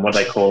 What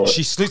they call it?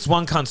 She slits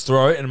one cunt's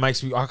throat and it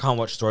makes me. I can't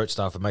watch throat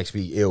stuff. It makes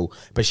me ill.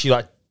 But she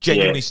like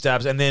genuinely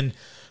stabs, and then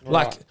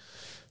like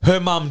her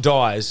mum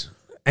dies,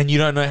 and you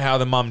don't know how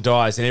the mum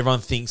dies, and everyone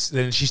thinks.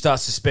 Then she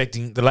starts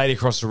suspecting the lady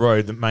across the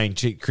road, the main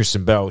chick,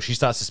 Kristen Bell. She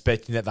starts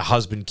suspecting that the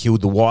husband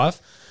killed the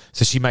wife,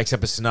 so she makes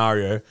up a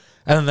scenario,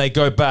 and then they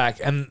go back,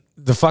 and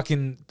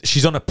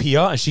she's on a pier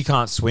and she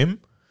can't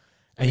swim.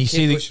 And you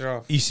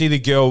see the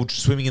girl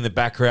swimming in the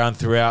background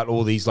throughout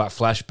all these like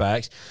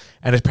flashbacks,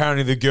 and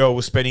apparently the girl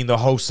was spending the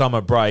whole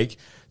summer break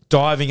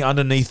diving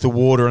underneath the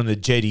water on the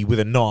jetty with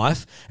a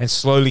knife and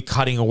slowly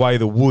cutting away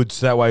the wood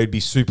so that way it'd be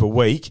super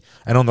weak.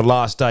 And on the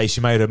last day,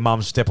 she made her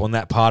mum step on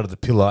that part of the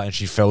pillar and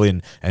she fell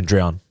in and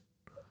drowned.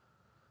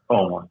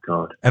 Oh my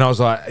God! And I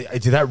was like,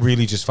 did that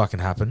really just fucking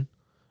happen?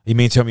 You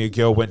mean tell me a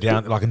girl went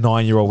down, like a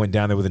 9-year-old went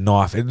down there with a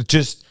knife? It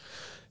just.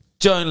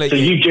 So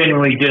you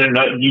genuinely didn't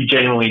know. You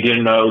genuinely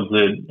didn't know it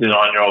was the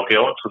 9-year-old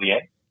girl until the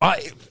end.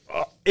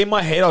 In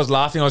my head, I was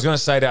laughing. I was going to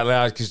say it out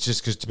loud because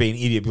to be an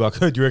idiot, be like,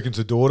 "Oh, do you reckon it's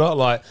a daughter?"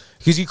 Like,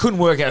 because you couldn't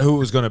work out who it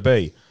was going to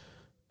be,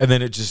 and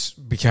then it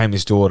just became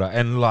this daughter.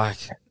 And like,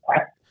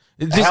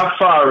 how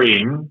far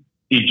in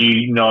did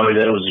you know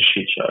that it was a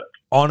shit show?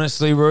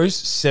 Honestly, Bruce,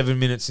 7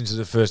 minutes into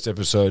the first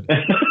episode.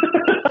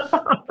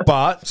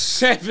 But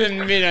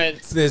 7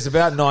 minutes. There's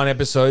about 9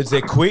 episodes.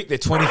 They're quick. They're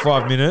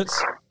 25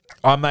 minutes.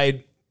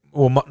 I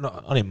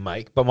didn't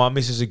make, but my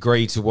missus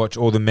agreed to watch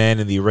all the Man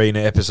in the Arena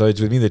episodes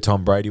with me, the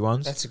Tom Brady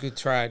ones. That's a good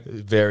trade.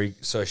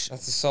 That's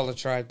a solid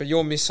trade. But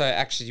your miss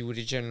actually would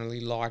have generally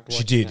liked watching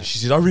She did. that. She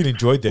said, I really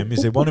enjoyed them.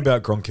 Is there one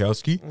about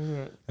Gronkowski?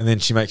 And then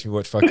she makes me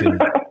watch fucking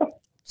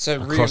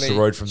across the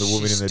road from the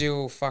woman in the...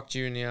 still fucked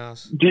you in the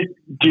ass. Did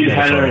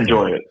Hannah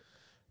enjoy it?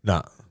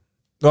 No.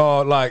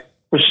 Oh, like...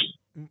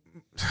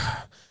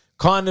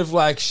 kind of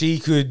like she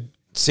could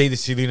see the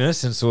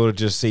silliness and sort of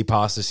just see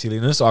past the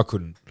silliness. I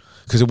couldn't.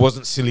 Because it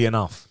wasn't silly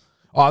enough.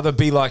 Either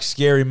be like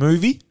Scary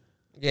Movie.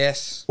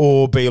 Yes.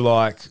 Or be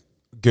like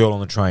Girl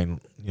on the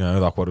Train,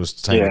 like what it was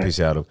taking the piss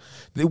out of.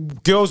 The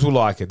girls will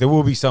like it. There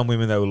will be some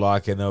women that will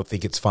like it and they'll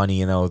think it's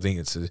funny and they'll think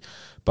it's...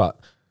 but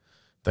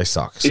they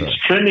suck. So. It's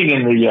trending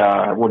in the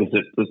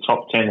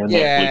top 10 on Netflix.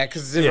 Yeah,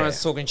 because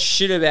everyone's talking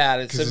shit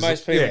about it. So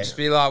most people just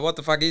be like, what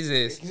the fuck is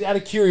this? Out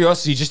of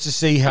curiosity, just to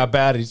see how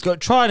bad it is,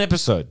 try an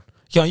episode.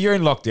 You're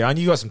in lockdown.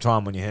 You got some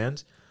time on your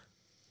hands.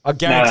 I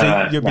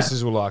guarantee your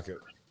missus will like it.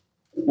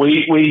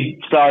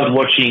 We started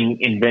watching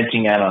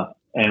Inventing Anna,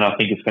 and I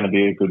think it's going to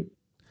be a good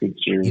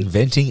series.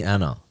 Inventing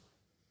Anna.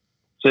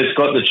 So it's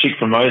got the chick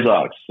from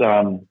Ozarks,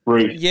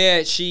 Ruth.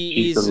 Yeah,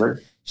 she's a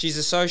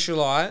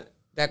socialite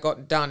that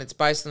got done. It's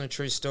based on a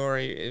true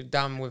story,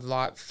 done with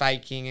like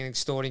faking and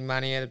extorting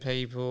money out of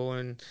people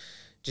and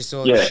just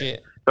all this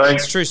shit. So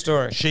it's a true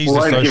story. She's a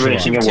socialite.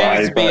 She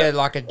pretends to be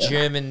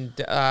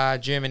a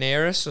German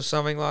heiress or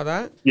something like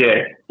that.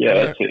 Yeah,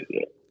 that's it.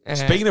 Yeah.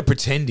 Speaking of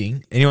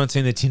pretending, anyone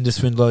seen the Tinder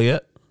Swindler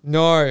yet?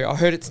 No, I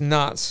heard it's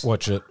nuts.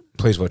 Watch it.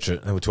 Please watch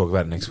it, and we'll talk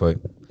about it next week.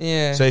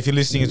 Yeah. So if you're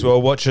listening as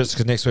well, watch it,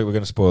 because next week we're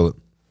going to spoil it.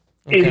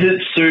 Okay. Is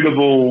it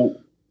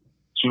suitable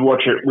to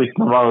watch it with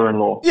my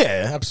mother-in-law?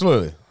 Yeah,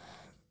 absolutely.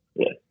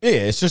 Yeah,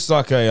 it's just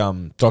like a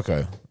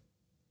doco.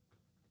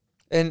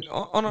 And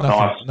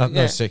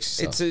no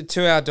sexy stuff. It's a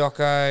 2-hour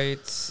doco.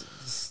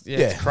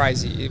 It's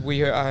crazy.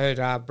 I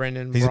heard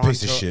Brendan. He's Ryan a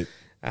piece of shit.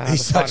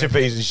 He's such a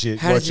piece of shit.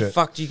 How the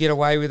fuck do you get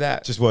away with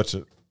that? Just watch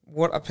it.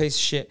 What a piece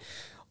of shit.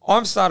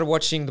 I've started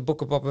watching the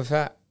Book of Boba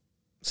Fett,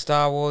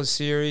 Star Wars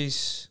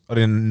series. I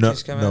didn't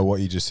know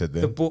what you just said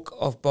there. The Book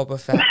of Boba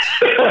Fett.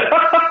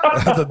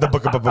 the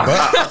Book of Boba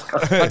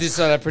Fett? I did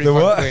say that pretty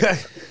fucking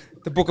quick.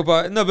 The Book of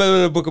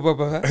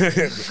Boba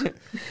Fett.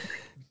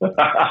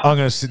 I'm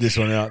going to sit this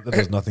one out. That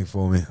does nothing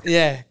for me.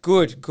 Yeah,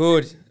 good.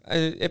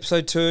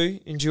 Episode 2,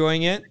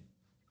 enjoying it.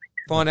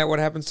 Find out what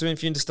happens to him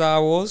if you're into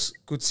Star Wars.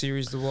 Good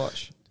series to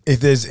watch. If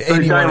there's So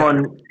anyone,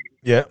 Damon,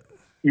 yeah,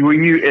 will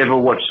you ever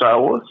watch Star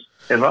Wars?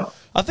 Ever?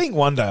 I think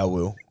one day I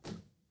will.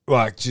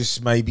 Like,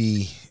 just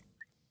maybe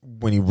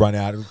when you run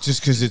out,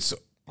 just because it's.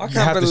 I You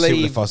can't have to see what the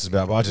believe fuss is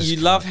about, but I just you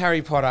love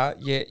Harry Potter,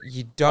 yet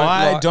you don't.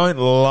 I like... don't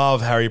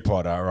love Harry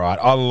Potter, right?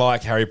 I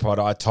like Harry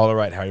Potter. I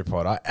tolerate Harry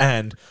Potter.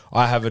 And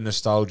I have a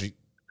nostalgia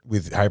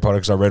with Harry Potter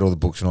because I read all the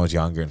books when I was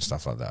younger and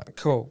stuff like that.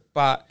 Cool,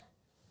 but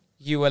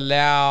you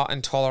allow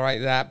and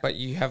tolerate that, but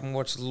you haven't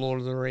watched Lord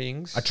of the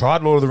Rings. I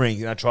tried Lord of the Rings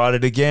and I tried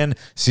it again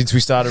since we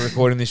started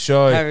recording this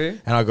show. Have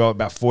you? And I got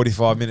about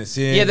 45 minutes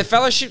in. Yeah, the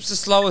Fellowship's the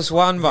slowest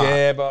one, but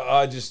Yeah, but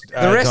I just the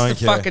rest don't are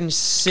care. fucking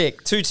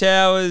sick. Two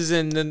Towers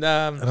and And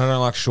I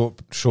don't like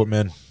short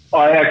men.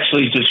 I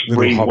actually just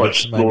Little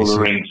rewatched Hobbits, maybe Lord of the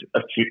so. Rings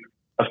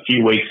a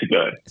few weeks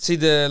ago. see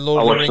the Lord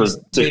I of the watched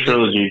Rings the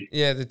trilogy.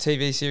 Yeah, the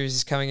TV series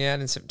is coming out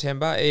in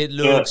September. It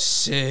looks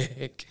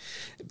sick.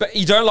 But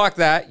you don't like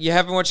that. You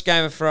haven't watched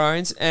Game of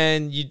Thrones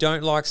and you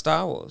don't like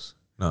Star Wars.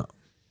 No.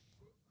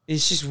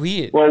 It's just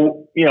weird.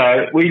 Well,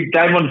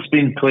 Damon's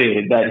been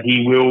clear that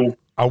he will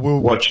I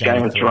will watch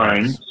Game of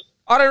Thrones.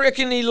 I don't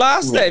reckon he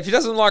lasts that. If he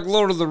doesn't like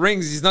Lord of the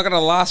Rings, he's not going to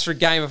last for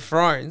Game of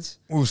Thrones.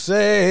 We'll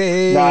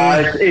see.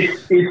 No,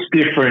 it's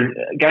different.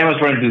 Game of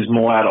Thrones is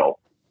more adult.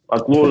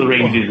 Like Lord of the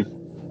Rings is.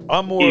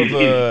 I'm more of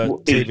a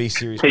is TV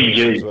series PG.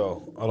 person as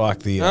well. I like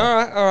the. All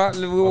right.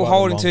 We'll like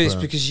hold the him to this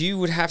long because you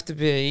would have to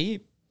be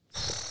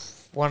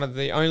one of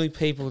the only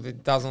people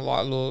that doesn't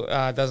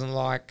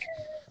like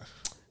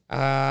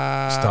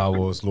Star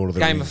Wars, Lord of the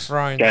Game Rings. of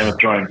Thrones. Game of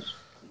Thrones.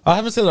 I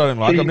haven't said I don't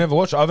like it. I've never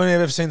watched it. I've only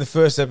ever seen the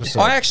first episode.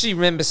 I actually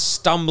remember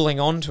stumbling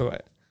onto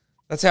it.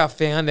 That's how I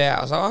found out.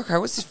 I was like, okay,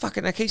 what's this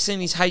fucking... I keep seeing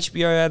these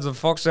HBO ads on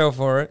Foxtel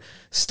for it.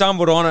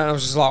 Stumbled on it and I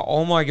was just like,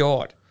 oh my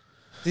God.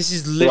 This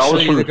is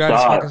literally from the the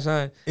greatest start. fucking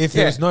show. If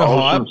there was no I was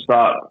hype, from the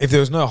start. if there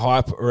was no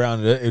hype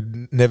around it,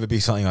 it'd never be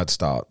something I'd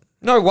start.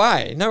 No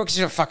way. No, because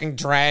you're fucking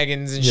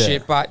dragons and Yeah.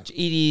 shit, but it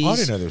is... I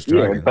didn't know there was Yeah,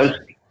 dragons. but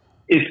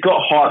it's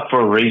got hype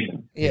for a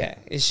reason. Yeah,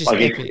 it's just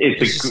Like epic.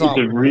 it's just a like,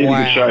 really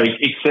wow. good show,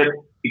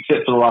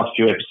 except for the last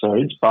few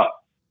episodes. But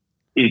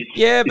it's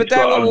Yeah, but it's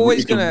they got were a-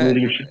 always it's a gonna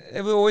really good show.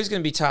 they were always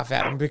gonna be tough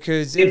at them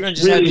because It's everyone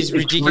just had really- these it's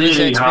ridiculous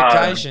really hard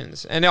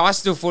expectations, and I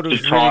still thought it to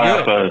was try really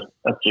up good.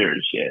 a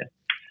series. Yeah,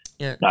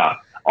 Yeah. nah.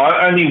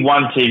 Only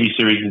one TV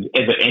series has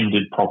ever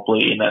ended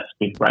properly, and that's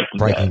been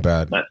Breaking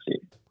Bad. That's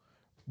it.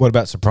 What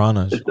about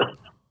Sopranos?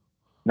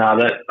 No,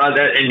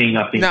 that ending,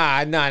 I think.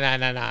 Nah.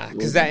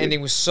 Because that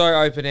ending was so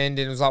open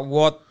ended. It was like,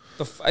 what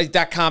the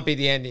that can't be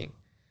the ending.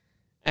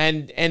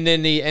 And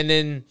then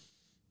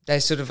they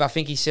sort of, I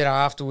think he said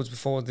afterwards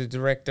before the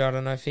director, I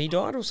don't know if he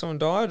died or someone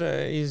died.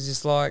 He was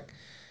just like,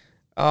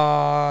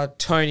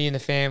 Tony and the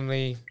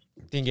family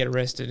didn't get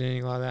arrested or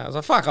anything like that. I was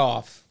like, fuck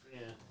off.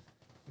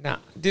 Nah,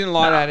 didn't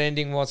like that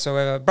ending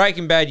whatsoever.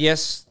 Breaking Bad,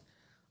 yes,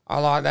 I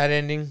like that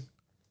ending.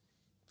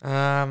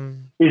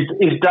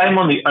 Is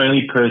Damon the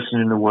only person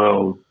in the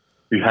world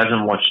who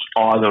hasn't watched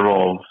either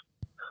of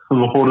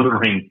Lord of the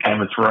Rings,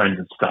 Game of Thrones,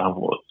 and Star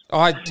Wars?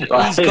 He's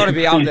got to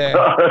be up there.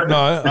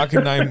 No, I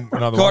can name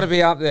another Got one. to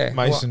be up there.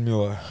 Mason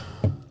Mueller.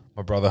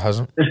 My brother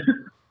hasn't.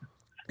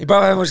 You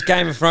probably haven't watched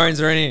Game of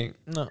Thrones or anything.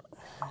 No.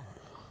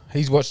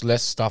 He's watched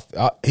less stuff.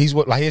 He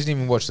hasn't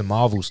even watched the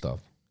Marvel stuff.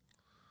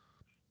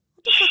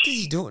 What the fuck does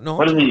he do at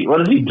night? What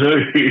does he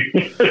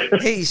do?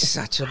 He's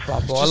such a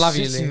bubble. I Just love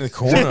you, sits in Lynn. the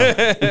corner.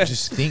 He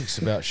just thinks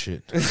about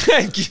shit.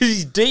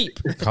 He's deep.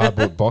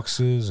 Cardboard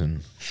boxes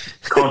and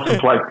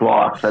Contemplates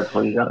life. That's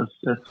what he does.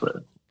 That's what.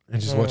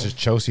 just watches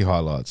Chelsea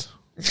highlights.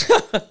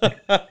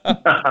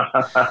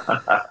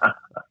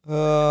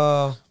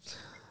 There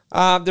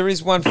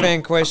is one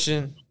fan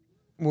question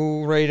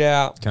we'll read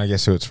out. Can I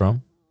guess who it's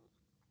from?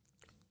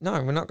 No,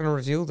 we're not going to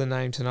reveal the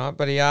name tonight,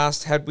 but he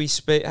asked, have we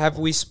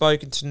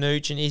spoken to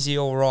Nooch and is he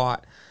all right?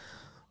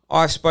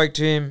 I spoke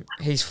to him.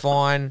 He's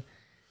fine.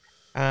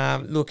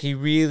 Look, he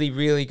really,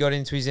 really got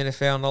into his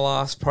NFL in the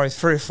last probably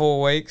 3 or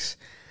 4 weeks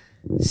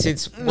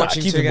since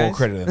watching give 2 him more games.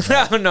 credit than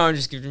that. No, I'm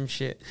just giving him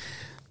shit.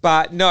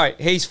 But no,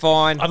 he's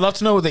fine. I'd love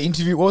to know what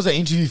was that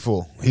interview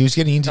for? He was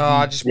getting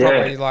interviewed. Just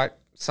probably like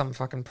some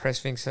fucking press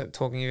things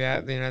talking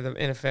about, the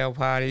NFL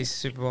parties,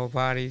 Super Bowl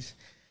parties.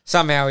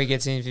 Somehow he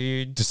gets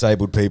interviewed.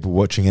 Disabled people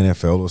watching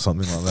NFL or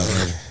something like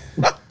that.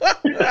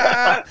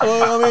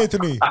 Oh, I'm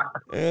Anthony.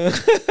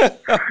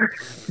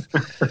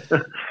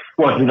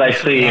 What, did they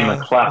see him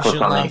a clap or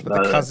shouldn't laugh, something?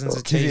 but the cousins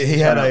are teasing. He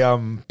had a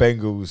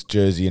Bengals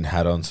jersey and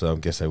hat on, so I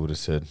guess they would have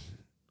said,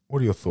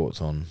 "What are your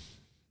thoughts on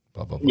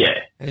blah blah blah?" Yeah,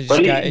 And he,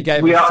 but just he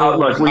gave we a are full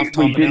like we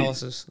halftime did.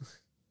 analysis.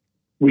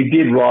 We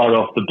did write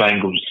off the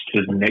Bengals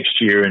to the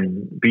next year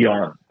and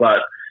beyond, but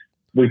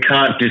we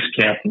can't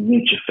discount the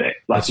Mitch effect.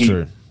 Like That's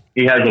true.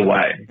 He has a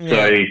way.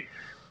 Yeah.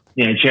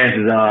 So,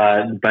 chances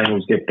are the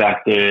Bengals get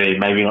back there,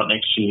 maybe not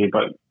next year,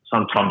 but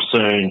sometime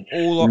soon.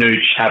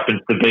 Nooch happens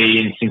to be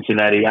in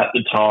Cincinnati at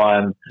the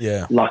time,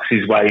 lucks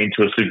his way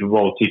into a Super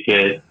Bowl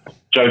ticket.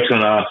 Joke's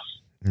on us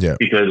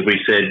because we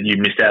said you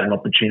missed out an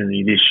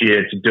opportunity this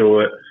year to do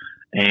it,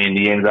 and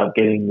he ends up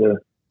getting the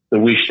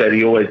wish that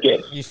he always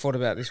gets. You thought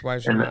about this way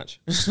too much.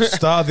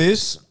 Star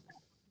this,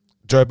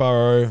 Joe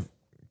Burrow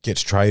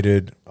gets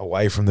traded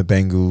away from the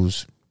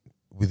Bengals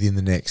within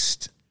the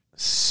next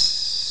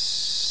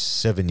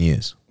 7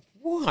 years.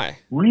 Why?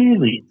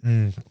 Really?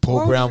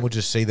 Paul Brown will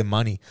just see the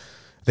money.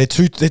 They're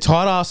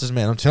tight asses,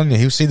 man. I'm telling you,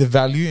 he'll see the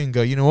value and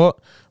go, you know what?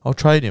 I'll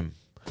trade him.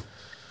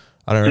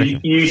 I don't reckon.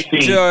 You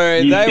think? So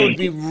you they think would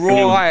be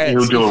riots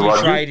he'll if do a you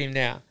Rodgers? trade him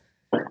now.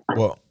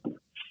 What?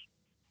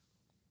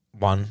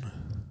 One.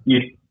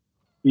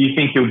 You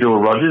think he'll do a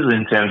Rodgers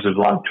in terms of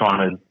like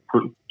trying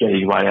to get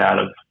his way out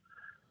of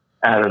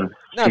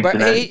No, but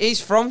Cincinnati?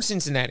 he's from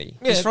Cincinnati.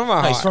 He's from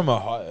Ohio. He's from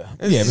Ohio.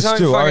 It's Yeah, but his own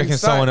still, I fucking reckon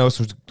state.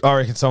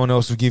 someone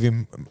else would give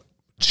him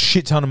a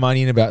shit ton of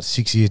money in about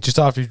 6 years, just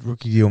after his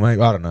rookie deal, mate.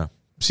 I don't know,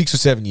 6 or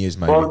 7 years,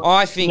 maybe. Well,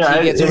 I think Yeah,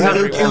 he gets it a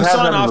hasn't- very He'll it well.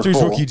 hasn't sign after his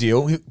before. rookie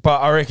deal, but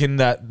I reckon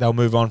that they'll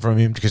move on from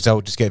him because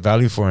they'll just get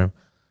value for him.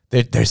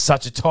 They're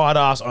such a tight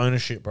ass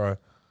ownership, bro.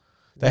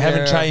 They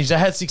haven't Yeah. changed. They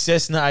had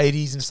success in the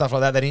 80s and stuff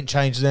like that. They didn't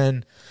change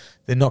then.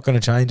 They're not going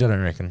to change, I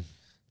don't reckon.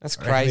 That's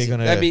I reckon they're crazy.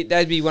 gonna-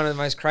 That'd be one of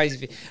the most crazy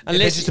things. Unless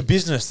Unless it's just a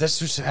business. That's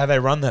just how they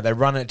run that. They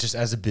run it just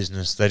as a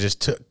business. They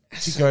just took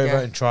over yeah.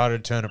 and try to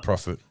turn a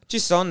profit.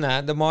 just on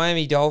that, the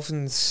Miami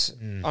Dolphins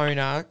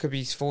owner could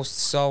be forced to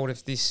sold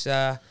if this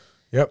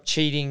Yep.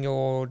 cheating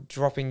or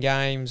dropping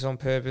games on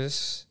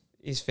purpose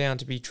is found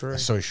to be true.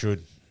 So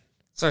should.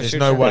 So There's should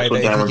no you? way That's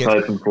what that Darren's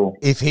hoping for.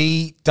 if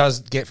he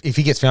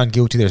gets found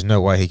guilty, there's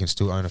no way he can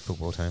still own a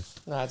football team.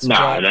 No, it's No,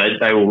 great.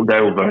 they will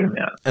vote him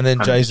out. And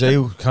then Jay-Z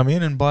will come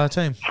in and buy a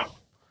team.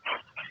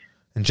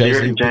 And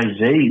Jay-Z,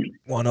 Jay-Z.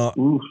 why not?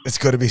 Oof. It's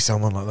got to be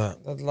someone like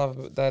that.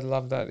 They'd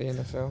love that in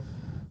the NFL.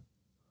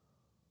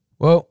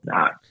 Well,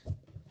 Nah,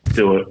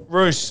 do it.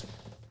 Bruce,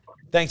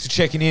 thanks for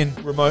checking in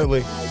remotely.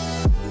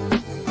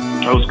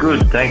 That was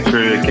good. Thanks for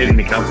keeping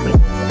me company.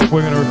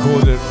 We're going to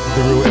record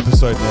the real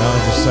episode now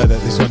and just say that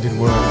this one didn't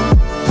work.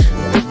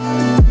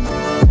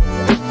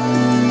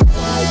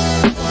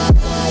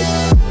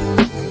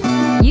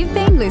 You've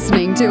been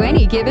listening to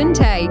Any Give and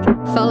Take.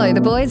 Follow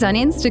the boys on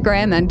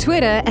Instagram and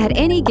Twitter at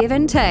Any Give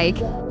and Take.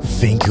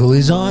 Finkel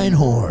is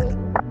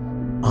Einhorn.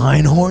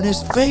 Einhorn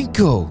is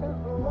Finkel.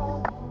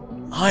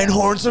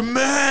 Einhorn's a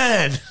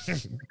man.